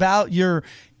talking about your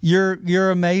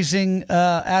amazing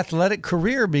athletic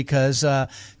career, because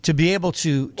to be able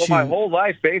to my whole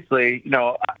life basically,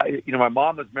 my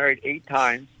mom was married 8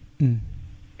 times,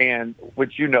 and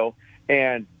which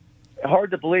and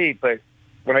hard to believe, but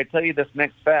when I tell you this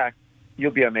next fact,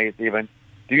 you'll be amazed. Even,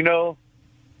 do you know,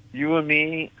 you and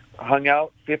me hung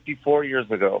out 54 years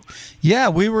ago. Yeah,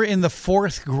 we were in the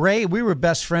 4th grade. We were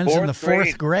best friends in the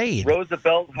 4th grade.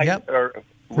 Roosevelt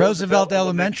Roosevelt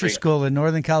Elementary School in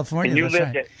Northern California. And you that's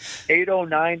lived right. at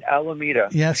 809 Alameda.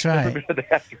 Yeah, that's right. Remember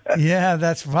the address? Yeah,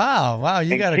 that's wow.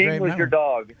 You and got a King great was memory. your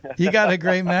dog. You got a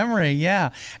great memory,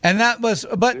 yeah. And that was,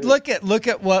 but look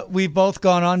at what we've both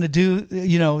gone on to do,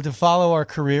 to follow our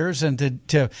careers and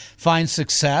to find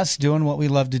success doing what we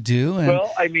love to do. And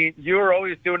Well, I mean, you were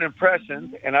always doing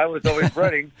impressions, and I was always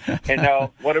running. And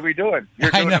now, what are we doing?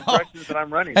 You're doing impressions, and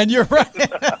I'm running. And you're running.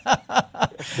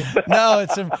 No,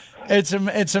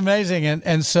 it's amazing,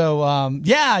 and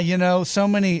so so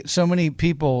many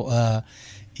people.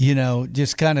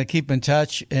 Just kind of keep in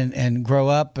touch and grow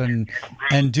up and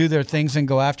do their things and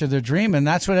go after their dream. And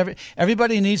that's what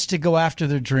everybody needs to go after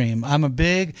their dream. I'm a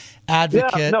big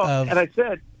advocate of. And I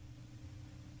said,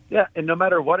 and no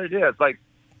matter what it is, like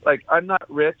I'm not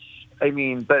rich. I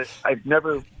mean, but I've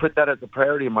never put that as a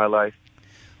priority in my life.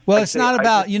 Well, it's not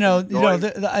about I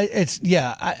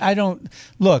don't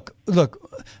look.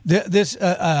 This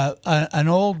an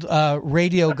old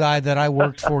radio guy that I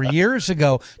worked for years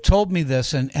ago told me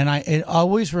this, and I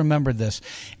always remembered this.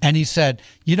 And he said,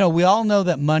 we all know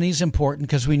that money's important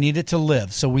because we need it to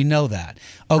live, so we know that.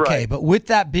 Okay, right. But with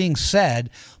that being said,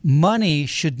 money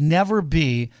should never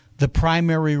be the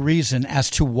primary reason as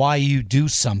to why you do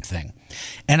something.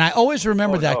 And I always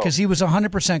remember that because he was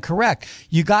 100% correct.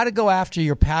 You got to go after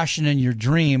your passion and your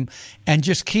dream and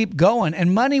just keep going.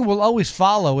 And money will always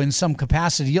follow in some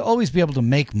capacity. You'll always be able to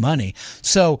make money.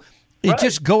 So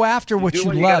just go after what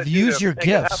you love. Use your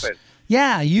gifts.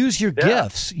 Yeah, use your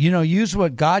gifts. Use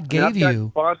what God gave you. I've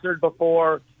got sponsored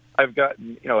before. I've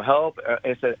gotten, help.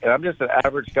 I'm just an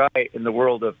average guy in the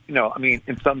world of,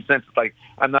 in some sense, like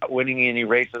I'm not winning any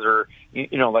races or,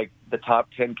 like the top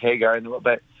 10K guy in the world,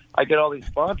 but I get all these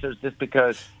sponsors just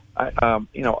because I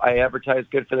advertise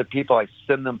good for the people. I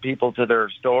send them people to their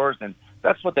stores, and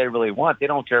that's what they really want. They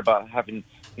don't care about having,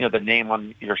 the name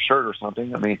on your shirt or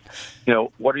something. I mean,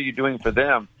 what are you doing for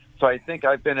them? So I think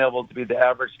I've been able to be the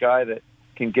average guy that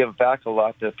can give back a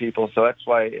lot to people. So that's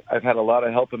why I've had a lot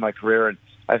of help in my career, and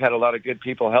I've had a lot of good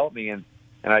people help me, and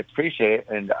I appreciate it.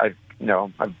 And I've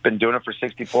been doing it for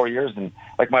 64 years. And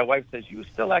like my wife says, you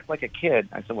still act like a kid.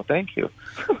 I said, well, thank you.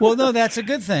 Well, no, that's a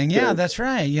good thing. Yeah, that's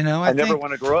right. I never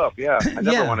want to grow up. Yeah. I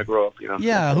never want to grow up,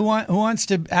 Yeah. Who wants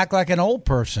to act like an old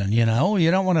person? You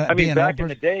don't want to I mean, be an back old in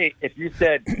the day, if you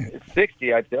said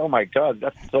 60, I'd say, oh my God,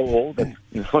 that's so old. That's,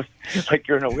 like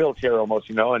you're in a wheelchair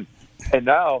almost, and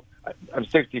now I'm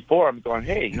 64. I'm going,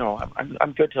 hey,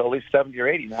 I'm good till at least 70 or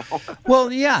 80 now.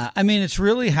 Well, yeah. I mean, it's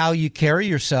really how you carry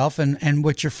yourself and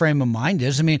what your frame of mind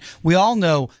is. I mean, we all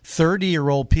know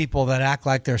 30-year-old people that act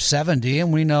like they're 70,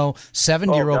 and we know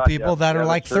 70-year-old people that are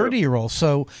like 30-year-olds.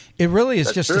 So it really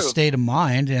is just a state of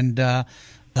mind. And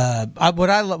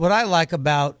what I like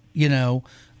about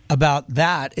about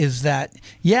that is that,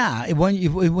 when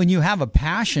you have a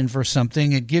passion for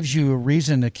something, it gives you a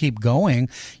reason to keep going.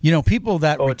 People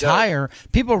that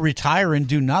people retire and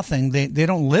do nothing. They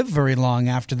don't live very long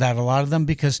after that, a lot of them,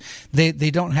 because they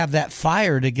don't have that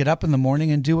fire to get up in the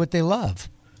morning and do what they love.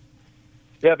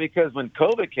 Yeah, because when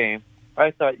COVID came,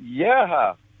 I thought,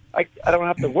 I don't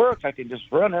have to work. I can just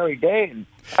run every day. And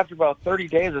after about 30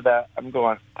 days of that, I'm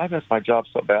going, I miss my job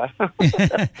so bad.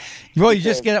 Well, you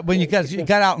just get up when you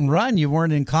got out and run. You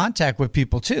weren't in contact with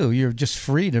people too. You're just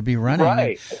free to be running.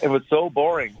 Right. It was so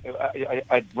boring.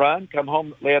 I'd run, come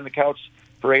home, lay on the couch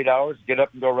for 8 hours, get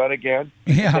up and go run again.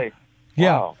 Yeah. Say,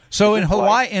 yeah. Wow. So in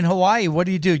Hawaii, what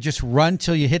do you do? Just run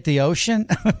till you hit the ocean?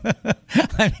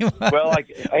 Well, I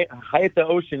hit the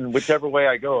ocean whichever way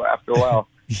I go after a while.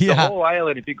 Yeah. The whole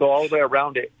island, if you go all the way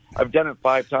around it, I've done it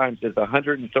 5 times. It's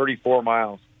 134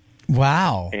 miles.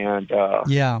 Wow. And so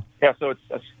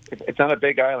it's not a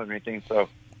big island or anything.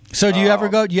 So do you ever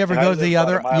go? Do you ever go to the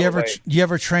other? You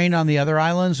ever train on the other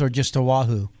islands or just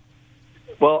Oahu?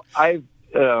 Well, I've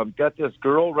got this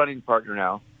girl running partner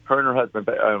now. Her and her husband.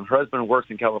 But her husband works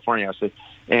in California, actually,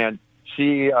 and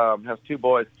she has 2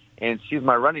 boys, and she's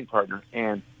my running partner.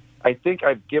 And I think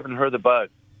I've given her the bug.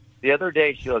 The other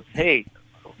day, she goes, "Hey,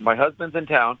 my husband's in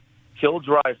town. He'll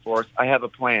drive for us. I have a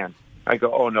plan." I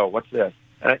go, "Oh no, what's this?"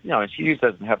 And she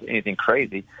usually doesn't have anything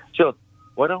crazy. She goes,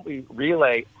 "Why don't we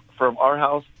relay from our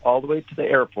house all the way to the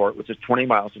airport, which is 20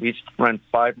 miles. We each run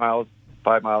 5 miles,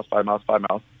 5 miles, 5 miles, 5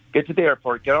 miles. Get to the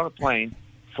airport, get on a plane,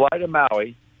 fly to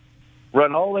Maui,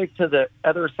 run all the way to the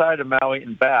other side of Maui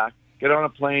and back, get on a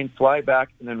plane, fly back,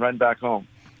 and then run back home."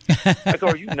 I go,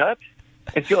 "Are you nuts?"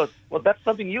 And she goes, "Well, that's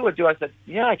something you would do." I said,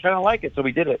 "Yeah, I kind of like it." So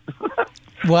we did it.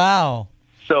 Wow.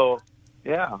 So,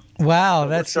 yeah. Wow,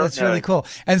 that's really cool.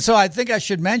 And so I think I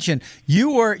should mention,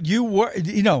 you were,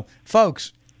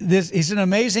 folks, he's an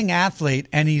amazing athlete,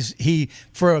 and he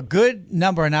for a good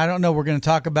number. And I don't know. We're going to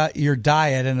talk about your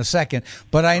diet in a second,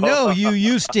 but I know you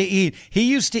used to eat.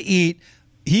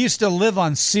 He used to live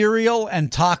on cereal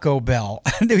and Taco Bell.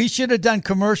 He should have done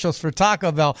commercials for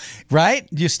Taco Bell, right?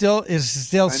 Is still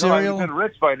cereal? I've been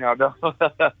rich by now. No,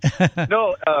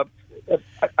 no.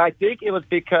 I think it was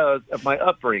because of my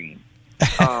upbringing.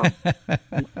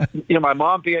 My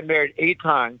mom being married 8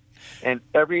 times, and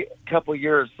every couple of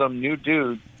years, some new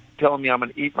dude telling me I'm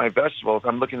going to eat my vegetables.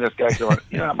 I'm looking at this guy going,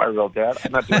 "You're not my real dad.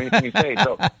 I'm not doing anything you say."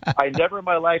 So I never in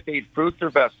my life ate fruits or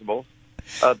vegetables.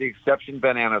 The exception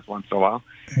bananas once in a while.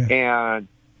 Yeah. And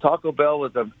Taco Bell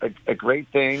was a great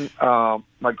thing.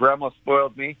 My grandma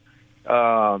spoiled me.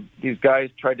 These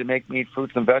guys tried to make me eat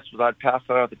fruits and vegetables. I'd pass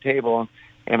out at the table,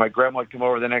 and my grandma would come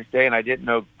over the next day, and I didn't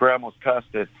know grandma was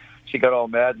cussed. She got all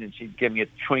mad, and she'd give me a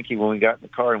Twinkie when we got in the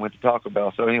car and went to Taco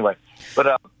Bell. So anyway, but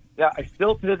I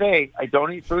still to today, I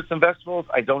don't eat fruits and vegetables.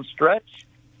 I don't stretch,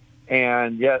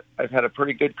 and yet I've had a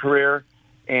pretty good career,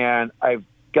 and I've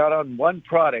got on one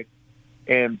product.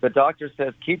 And the doctor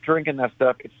says, keep drinking that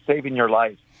stuff. It's saving your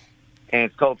life. And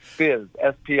it's called Spiz,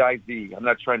 S-P-I-Z. I'm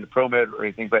not trying to promote it or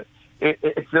anything, but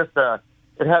it's just,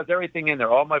 it has everything in there,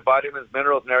 all my vitamins,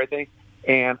 minerals, and everything.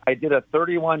 And I did a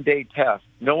 31-day test.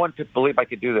 No one could believe I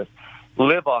could do this.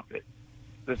 Live off it.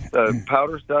 This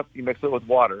powder stuff, you mix it with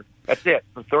water. That's it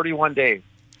for 31 days.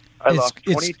 I lost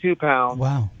 22 pounds.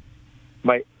 Wow.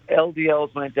 My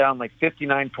LDLs went down like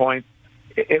 59 points.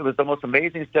 It was the most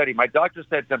amazing study. My doctor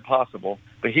said it's impossible,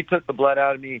 but he took the blood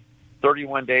out of me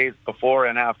 31 days before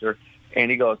and after, and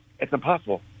he goes, "It's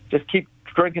impossible. Just keep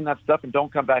drinking that stuff and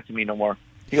don't come back to me no more."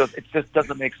 He goes, "It just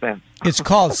doesn't make sense." It's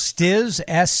called Stiz,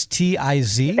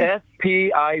 S-T-I-Z?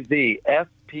 S-P-I-Z,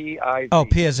 S-P-I-Z. Oh,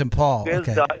 P as in Paul.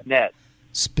 Spiz.net.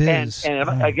 Spiz.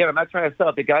 And again, I'm not trying to sell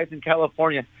it. The guy's in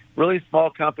California, really small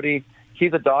company.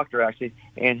 He's a doctor, actually,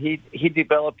 and he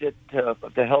developed it to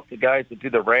help the guys that do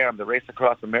the RAM, the Race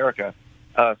Across America,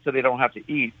 so they don't have to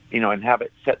eat, and have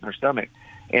it set in their stomach.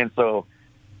 And so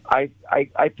I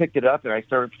picked it up, and I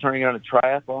started turning it on to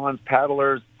triathlons,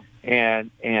 paddlers,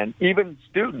 and even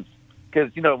students,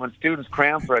 because, when students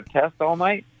cram for a test all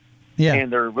night,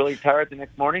 and they're really tired the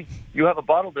next morning, you have a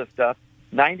bottle of this stuff,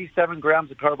 97 grams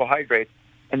of carbohydrates,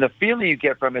 and the feeling you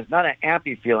get from it is not an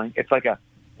ampy feeling. It's like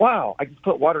wow, I just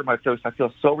put water in my throat. I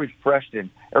feel so refreshed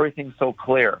and everything's so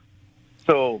clear.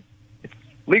 So it's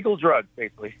legal drugs,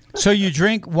 basically. So you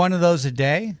drink one of those a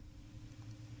day?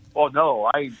 Oh,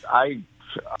 no. I'm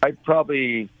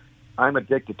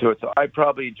addicted to it. So I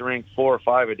probably drink 4 or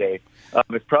 5 a day.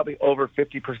 It's probably over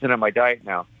 50% of my diet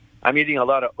now. I'm eating a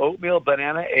lot of oatmeal,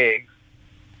 banana, eggs,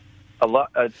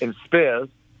 and Spiz.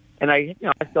 And I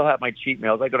still have my cheat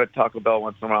meals. I go to Taco Bell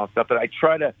once in a while and stuff, but I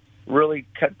try to really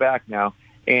cut back now.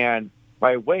 And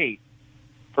my weight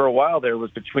for a while there was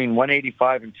between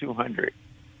 185 and 200.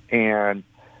 And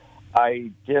I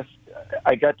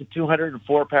got to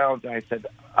 204 pounds, and I said,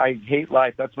 I hate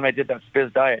life. That's when I did that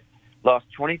Spiz diet. Lost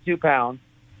 22 pounds,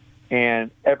 and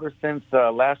ever since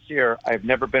last year, I've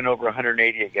never been over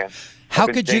 180 again. How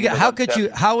did you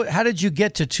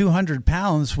get to 200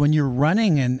 pounds when you're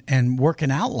running and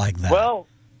working out like that? Well,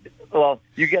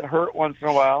 you get hurt once in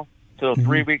a while, so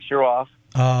 3 weeks you're off.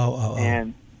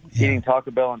 And eating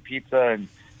Taco Bell and pizza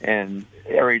and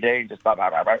every day just blah, blah,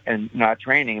 blah, blah, and not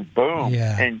training, boom.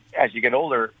 Yeah. And as you get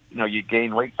older, you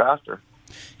gain weight faster.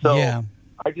 So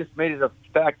I just made it a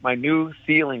fact. My new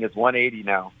ceiling is 180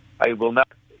 now. I will not.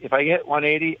 If I hit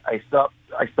 180, I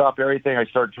stop everything. I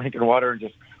start drinking water and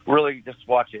just really just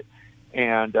watch it.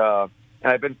 And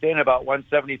I've been staying about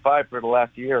 175 for the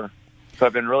last year. So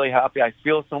I've been really happy. I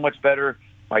feel so much better.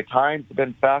 My times have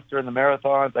been faster in the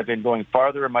marathons. I've been going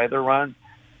farther in my other runs.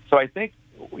 So I think,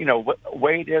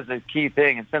 weight is a key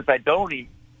thing. And since I don't eat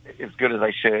as good as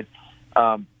I should,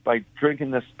 by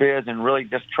drinking the Spiz and really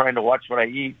just trying to watch what I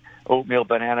eat, oatmeal,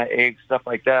 banana, eggs, stuff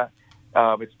like that,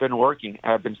 it's been working.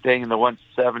 I've been staying in the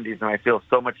 170s, and I feel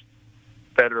so much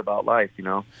better about life,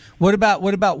 What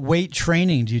about weight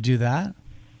training? Do you do that?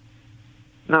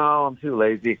 No, I'm too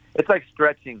lazy. It's like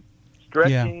stretching.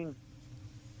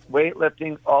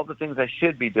 Weightlifting, all the things I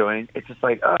should be doing. It's just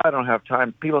like, I don't have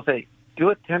time. People say, do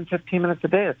it 10, 15 minutes a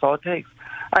day. That's all it takes.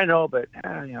 I know, but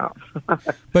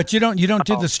But you don't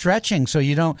do the stretching, so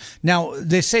you don't. Now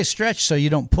they say stretch so you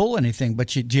don't pull anything. But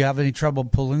do you have any trouble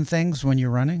pulling things when you're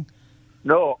running?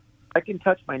 No, I can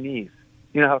touch my knees.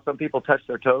 You know how some people touch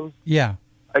their toes? Yeah.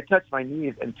 I touch my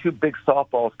knees, and 2 big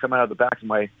softballs come out of the back of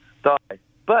my thigh.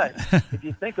 But if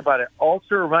you think about it,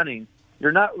 ultra running,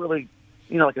 you're not really.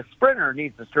 Like a sprinter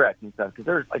needs to stretch and stuff because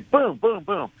there's like boom, boom,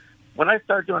 boom. When I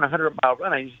start doing a 100-mile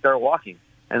run, I usually start walking,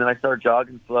 and then I start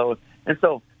jogging slow. And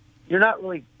so you're not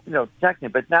really, checking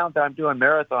it. But now that I'm doing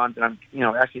marathons and I'm,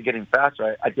 actually getting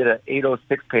faster, I did an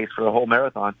 8:06 pace for the whole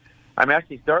marathon. I'm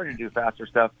actually starting to do faster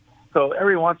stuff. So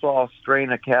every once in a while, I'll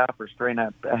strain a calf or strain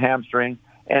a hamstring,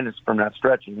 and it's from that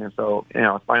stretching. And so,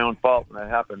 it's my own fault when that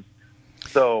happens.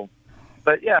 So,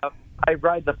 but yeah, I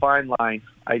ride the fine line.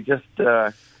 I just,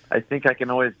 I think I can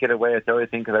always get away with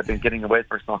everything because I've been getting away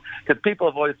for so long. Because people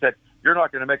have always said, you're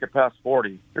not going to make it past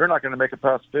 40. You're not going to make it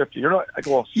past 50. You're not. I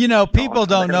go, well, people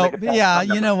don't know. Yeah,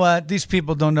 you know what? These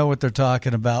people don't know what they're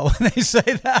talking about when they say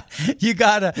that. You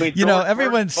got to,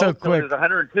 everyone's so quick. He was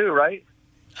 102, right?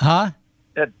 Huh?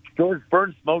 George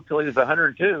Burns smoked till he was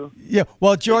 102. Yeah,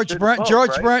 well, George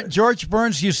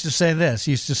Burns used to say this.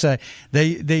 He used to say, they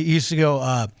used to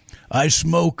go, I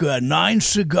smoke 9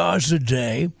 cigars a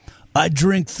day. I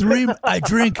drink 3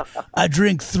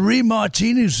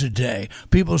 martinis a day.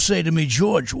 People say to me,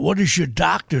 George, what does your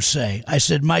doctor say? I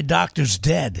said, my doctor's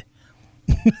dead.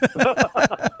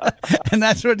 And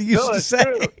that's what he used to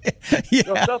say.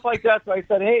 Yeah. Stuff like that. So I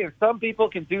said, hey, if some people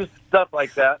can do stuff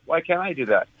like that, why can't I do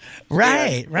that?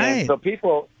 Right. And so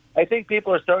I think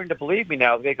people are starting to believe me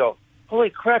now. They go, holy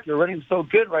crap, you're running so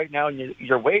good right now, and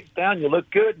your weight's down, you look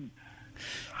good. And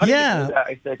how do you do that?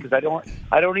 I said, because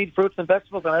I don't eat fruits and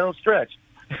vegetables, and I don't stretch.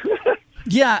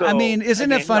 Yeah, so,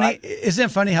 isn't it funny? Isn't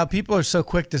it funny how people are so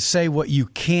quick to say what you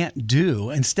can't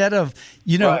do instead of,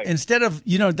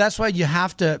 that's why you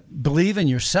have to believe in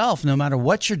yourself no matter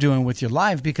what you're doing with your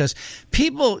life, because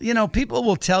people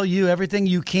will tell you everything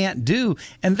you can't do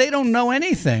and they don't know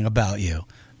anything about you.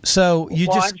 So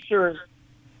I'm sure.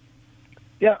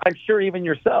 Yeah, I'm sure even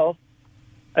yourself.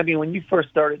 I mean, when you first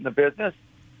started in the business,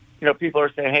 people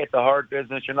are saying, hey, it's a hard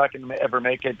business. You're not going to ever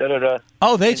make it, da-da-da.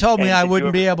 Oh, they told me I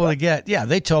wouldn't be able to get,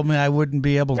 they told me I wouldn't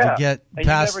be able to get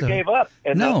past and you never gave up.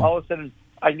 And then all of a sudden,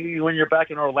 I knew you when you're back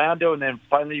in Orlando, and then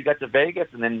finally you got to Vegas,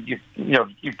 and then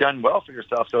you've done well for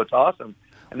yourself, so it's awesome.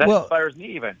 And that inspires me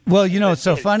even. Well, it's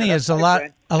so funny is a lot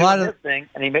of this thing,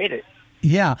 and he made it.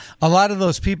 Yeah, a lot of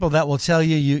those people that will tell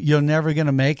you're never going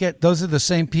to make it, those are the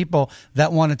same people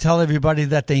that want to tell everybody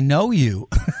that they know you.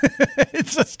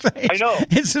 It's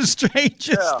the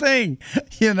strangest thing,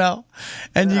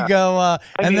 And you go,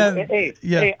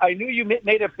 hey, I knew you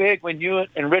made it big when you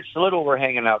and Rich Little were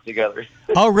hanging out together.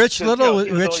 Oh, Rich Little,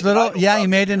 he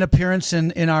made an appearance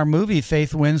in our movie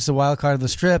Faith Wins the Wild Card of the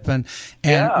Strip, and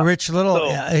Rich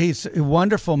Little, he's a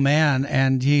wonderful man,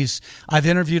 and I've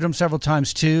interviewed him several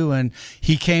times too, and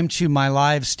he came to my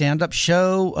live stand-up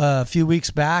show a few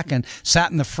weeks back and sat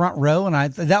in the front row,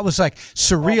 and that was like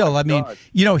surreal.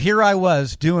 Here I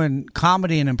was doing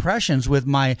comedy and impressions with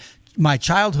my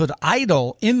childhood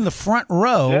idol in the front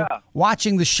row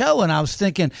watching the show, and I was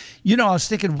thinking,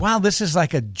 wow, this is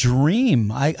like a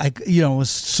dream. It was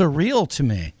surreal to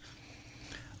me.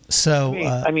 So,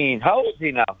 how old is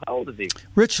he now? How old is he?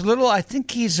 Rich Little, I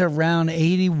think he's around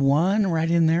 81,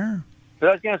 right in there. But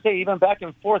I was going to say, even back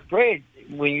in 4th grade,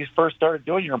 when you first started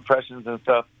doing your impressions and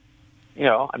stuff, he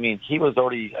was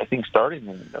already, I think,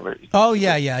 starting. Oh,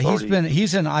 yeah.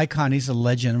 He's an icon. He's a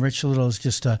legend. Rich Little is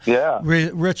just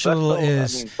Rich Little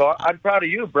is. So I'm proud of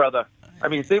you, brother. So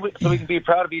we can be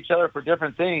proud of each other for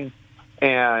different things.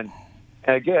 And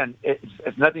again,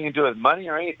 it's nothing to do with money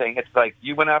or anything. It's like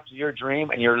you went after your dream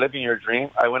and you're living your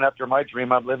dream. I went after my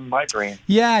dream. I'm living my dream.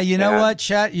 Yeah, you know what,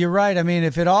 Chet? You're right.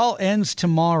 If it all ends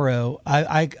tomorrow,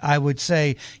 I would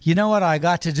say, you know what? I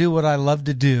got to do what I love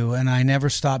to do, and I never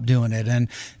stopped doing it. And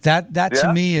that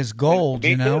to me is gold,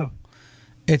 me too.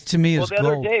 It to me is gold. Well,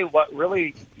 the other day, what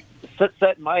really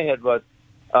set in my head was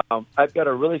I've got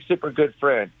a really super good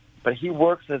friend, but he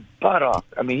works his butt off.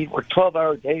 He works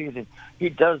 12-hour days, and he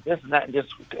does this and that, and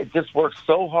it just works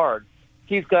so hard.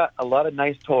 He's got a lot of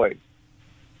nice toys.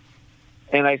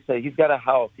 And I say, he's got a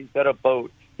house, he's got a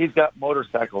boat, he's got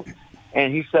motorcycles.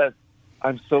 And he says,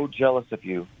 I'm so jealous of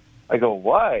you. I go,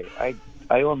 why?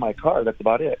 I own my car, that's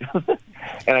about it.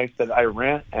 And I said, I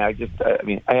rent, and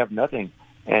I have nothing.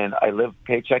 And I live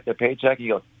paycheck to paycheck. He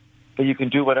goes, but you can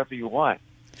do whatever you want.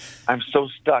 I'm so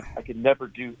stuck. I can never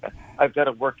do. I've got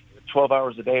to work 12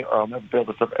 hours a day, or I'll never be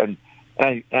able to.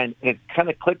 And it kind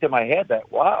of clicked in my head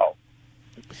that wow.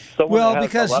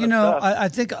 Because I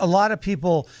think a lot of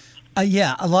people,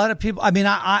 a lot of people.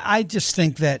 I just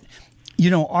think that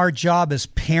our job as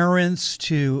parents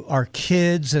to our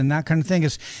kids and that kind of thing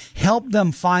is help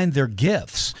them find their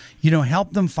gifts,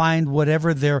 help them find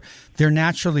whatever they're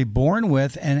naturally born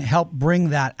with and help bring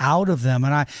that out of them.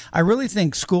 And I really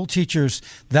think school teachers,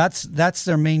 that's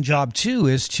their main job too,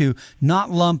 is to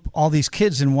not lump all these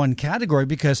kids in one category,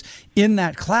 because in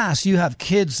that class you have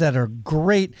kids that are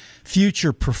great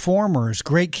future performers,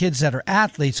 great kids that are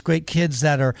athletes, great kids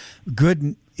that are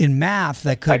good in math,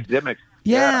 that could academics.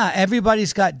 Yeah,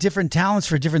 everybody's got different talents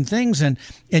for different things. And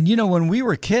when we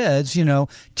were kids,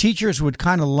 teachers would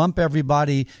kind of lump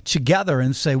everybody together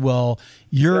and say, well,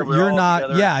 you're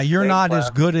not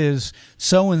as good as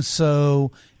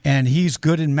so-and-so, and he's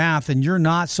good in math and you're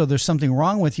not, so there's something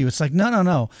wrong with you. It's like,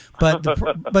 no. But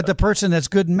the person that's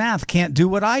good in math can't do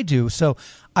what I do. So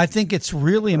I think it's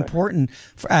really important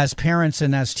as parents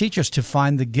and as teachers to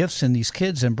find the gifts in these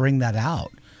kids and bring that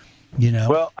out.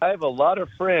 Well, I have a lot of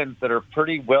friends that are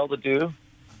pretty well-to-do,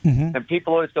 and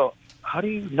people always go, how do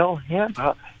you know him?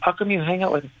 How come you hang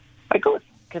out with him? I go,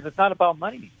 because it's not about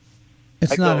money.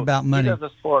 It's not about money. He does a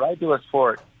sport, I do a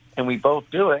sport, and we both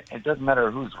do it. It doesn't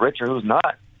matter who's rich or who's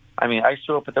not. I mean, I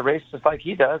show up at the race just like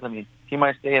he does. I mean, he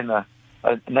might stay in a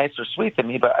nicer suite than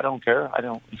me, but I don't care. I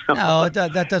don't. No,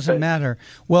 that doesn't matter.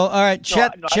 Well, all right,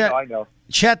 Chet. I know.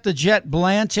 Chet the Jet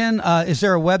Blanton. Is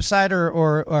there a website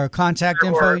or contact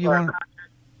info you want?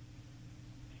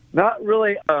 Not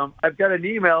really. I've got an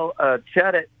email,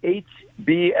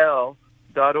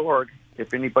 chat@hbl.org.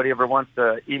 If anybody ever wants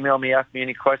to email me, ask me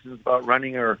any questions about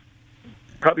running, or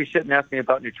probably shouldn't ask me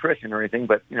about nutrition or anything,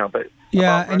 but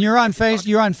yeah. And you're on Facebook.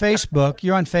 You're on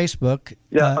Facebook.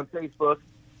 Yeah, on Facebook.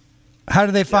 How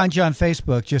do they find you on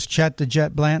Facebook? Just Chet the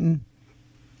Jet Blanton?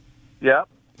 Yeah.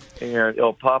 And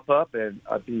it'll pop up, and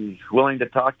I'd be willing to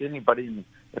talk to anybody. And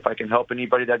if I can help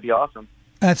anybody, that'd be awesome.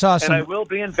 That's awesome. And I will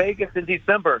be in Vegas in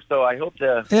December, so I hope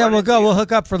to... Yeah, we'll go. We'll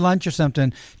hook up for lunch or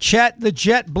something. Chet the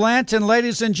Jet Blanton,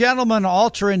 ladies and gentlemen,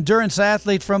 ultra-endurance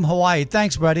athlete from Hawaii.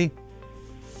 Thanks, buddy.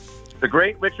 The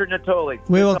great Richard Natoli.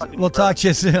 We'll talk to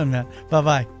you soon, man.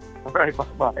 Bye-bye. All right,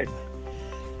 bye-bye.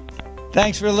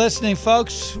 Thanks for listening,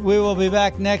 folks. We will be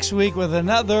back next week with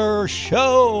another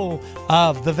show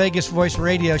of the Vegas Voice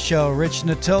Radio Show. Rich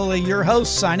Natoli, your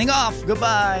host, signing off.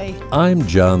 Goodbye. I'm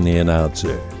John the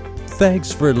Announcer.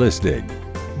 Thanks for listening.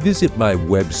 Visit my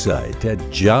website at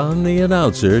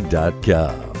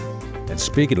johntheannouncer.com. And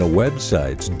speaking of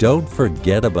websites, don't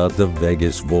forget about the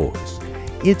Vegas Voice.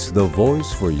 It's the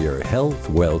voice for your health,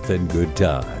 wealth, and good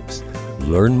times.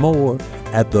 Learn more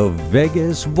at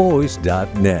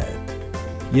thevegasvoice.net.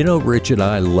 Rich and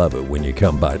I love it when you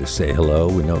come by to say hello.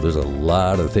 We know there's a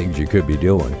lot of things you could be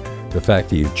doing. The fact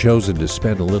that you've chosen to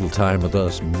spend a little time with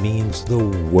us means the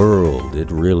world. It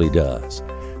really does.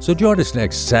 So join us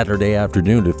next Saturday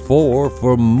afternoon at 4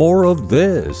 for more of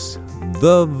this,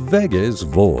 The Vegas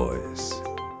Voice.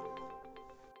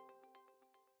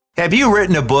 Have you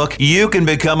written a book? You can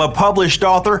become a published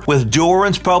author with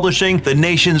Dorrance Publishing, the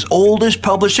nation's oldest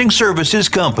publishing services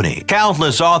company.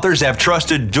 Countless authors have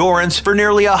trusted Dorrance for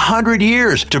nearly 100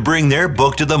 years to bring their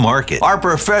book to the market. Our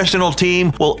professional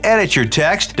team will edit your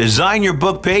text, design your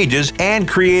book pages, and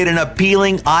create an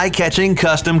appealing, eye-catching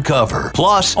custom cover.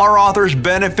 Plus, our authors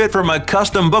benefit from a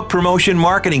custom book promotion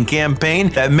marketing campaign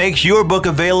that makes your book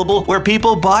available where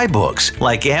people buy books,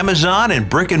 like Amazon and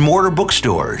brick-and-mortar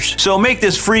bookstores. So make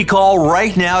this free call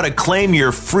right now to claim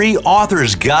your free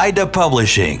author's guide to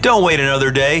publishing. Don't wait another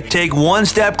day. Take one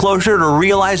step closer to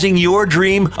realizing your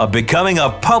dream of becoming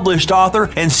a published author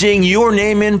and seeing your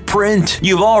name in print.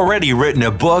 You've already written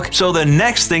a book, so the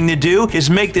next thing to do is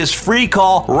make this free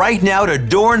call right now to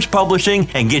Dorrance Publishing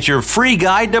and get your free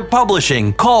guide to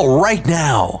publishing. Call right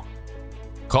now.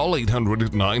 Call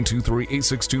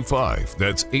 800-923-8625.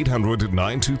 That's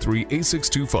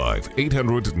 800-923-8625.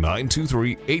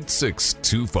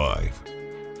 800-923-8625.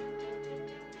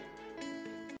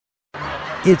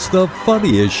 It's the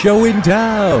funniest show in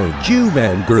town.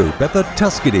 Jew-Man Group at the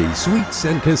Tuscany Suites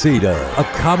and Casino. A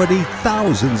comedy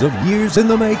thousands of years in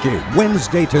the making.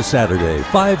 Wednesday to Saturday,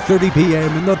 5:30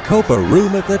 p.m. in the Copa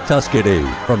Room at the Tuscany.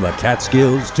 From the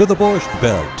Catskills to the Borscht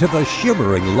Belt to the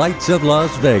shimmering lights of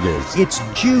Las Vegas. It's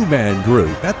Jew-Man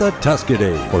Group at the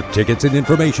Tuscany. For tickets and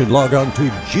information, log on to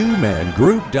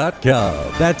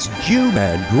JewManGroup.com. That's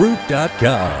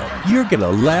JewManGroup.com. You're gonna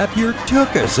laugh your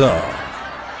tuchus off.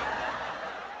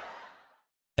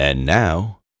 And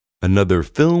now, another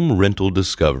film rental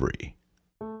discovery.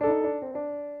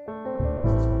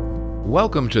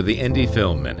 Welcome to the Indie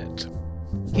Film Minute.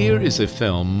 Here is a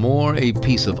film more a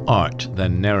piece of art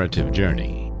than narrative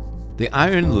journey. The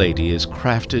Iron Lady is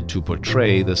crafted to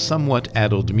portray the somewhat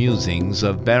addled musings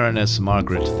of Baroness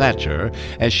Margaret Thatcher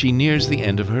as she nears the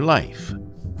end of her life.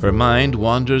 Her mind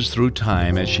wanders through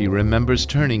time as she remembers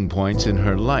turning points in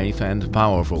her life and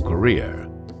powerful career.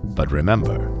 But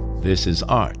remember, this is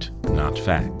art, not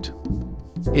fact.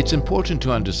 It's important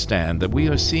to understand that we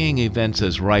are seeing events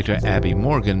as writer Abby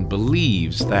Morgan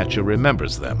believes Thatcher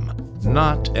remembers them,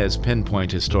 not as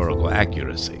pinpoint historical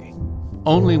accuracy.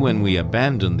 Only when we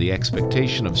abandon the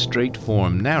expectation of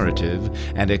straight-form narrative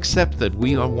and accept that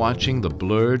we are watching the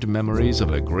blurred memories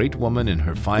of a great woman in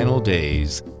her final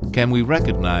days can we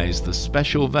recognize the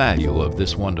special value of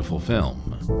this wonderful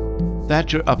film.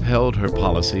 Thatcher upheld her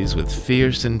policies with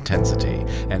fierce intensity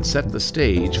and set the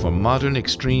stage for modern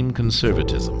extreme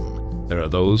conservatism. There are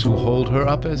those who hold her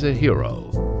up as a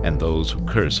hero, and those who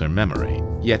curse her memory.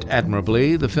 Yet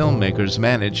admirably, the filmmakers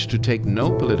managed to take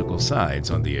no political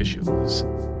sides on the issues.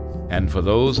 And for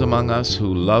those among us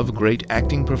who love great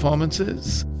acting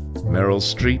performances, Meryl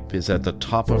Streep is at the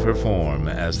top of her form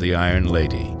as the Iron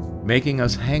Lady, making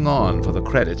us hang on for the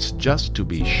credits just to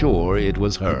be sure it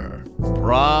was her.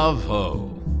 Bravo!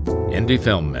 Indie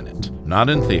Film Minute, not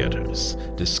in theaters.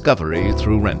 Discovery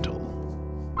through rental.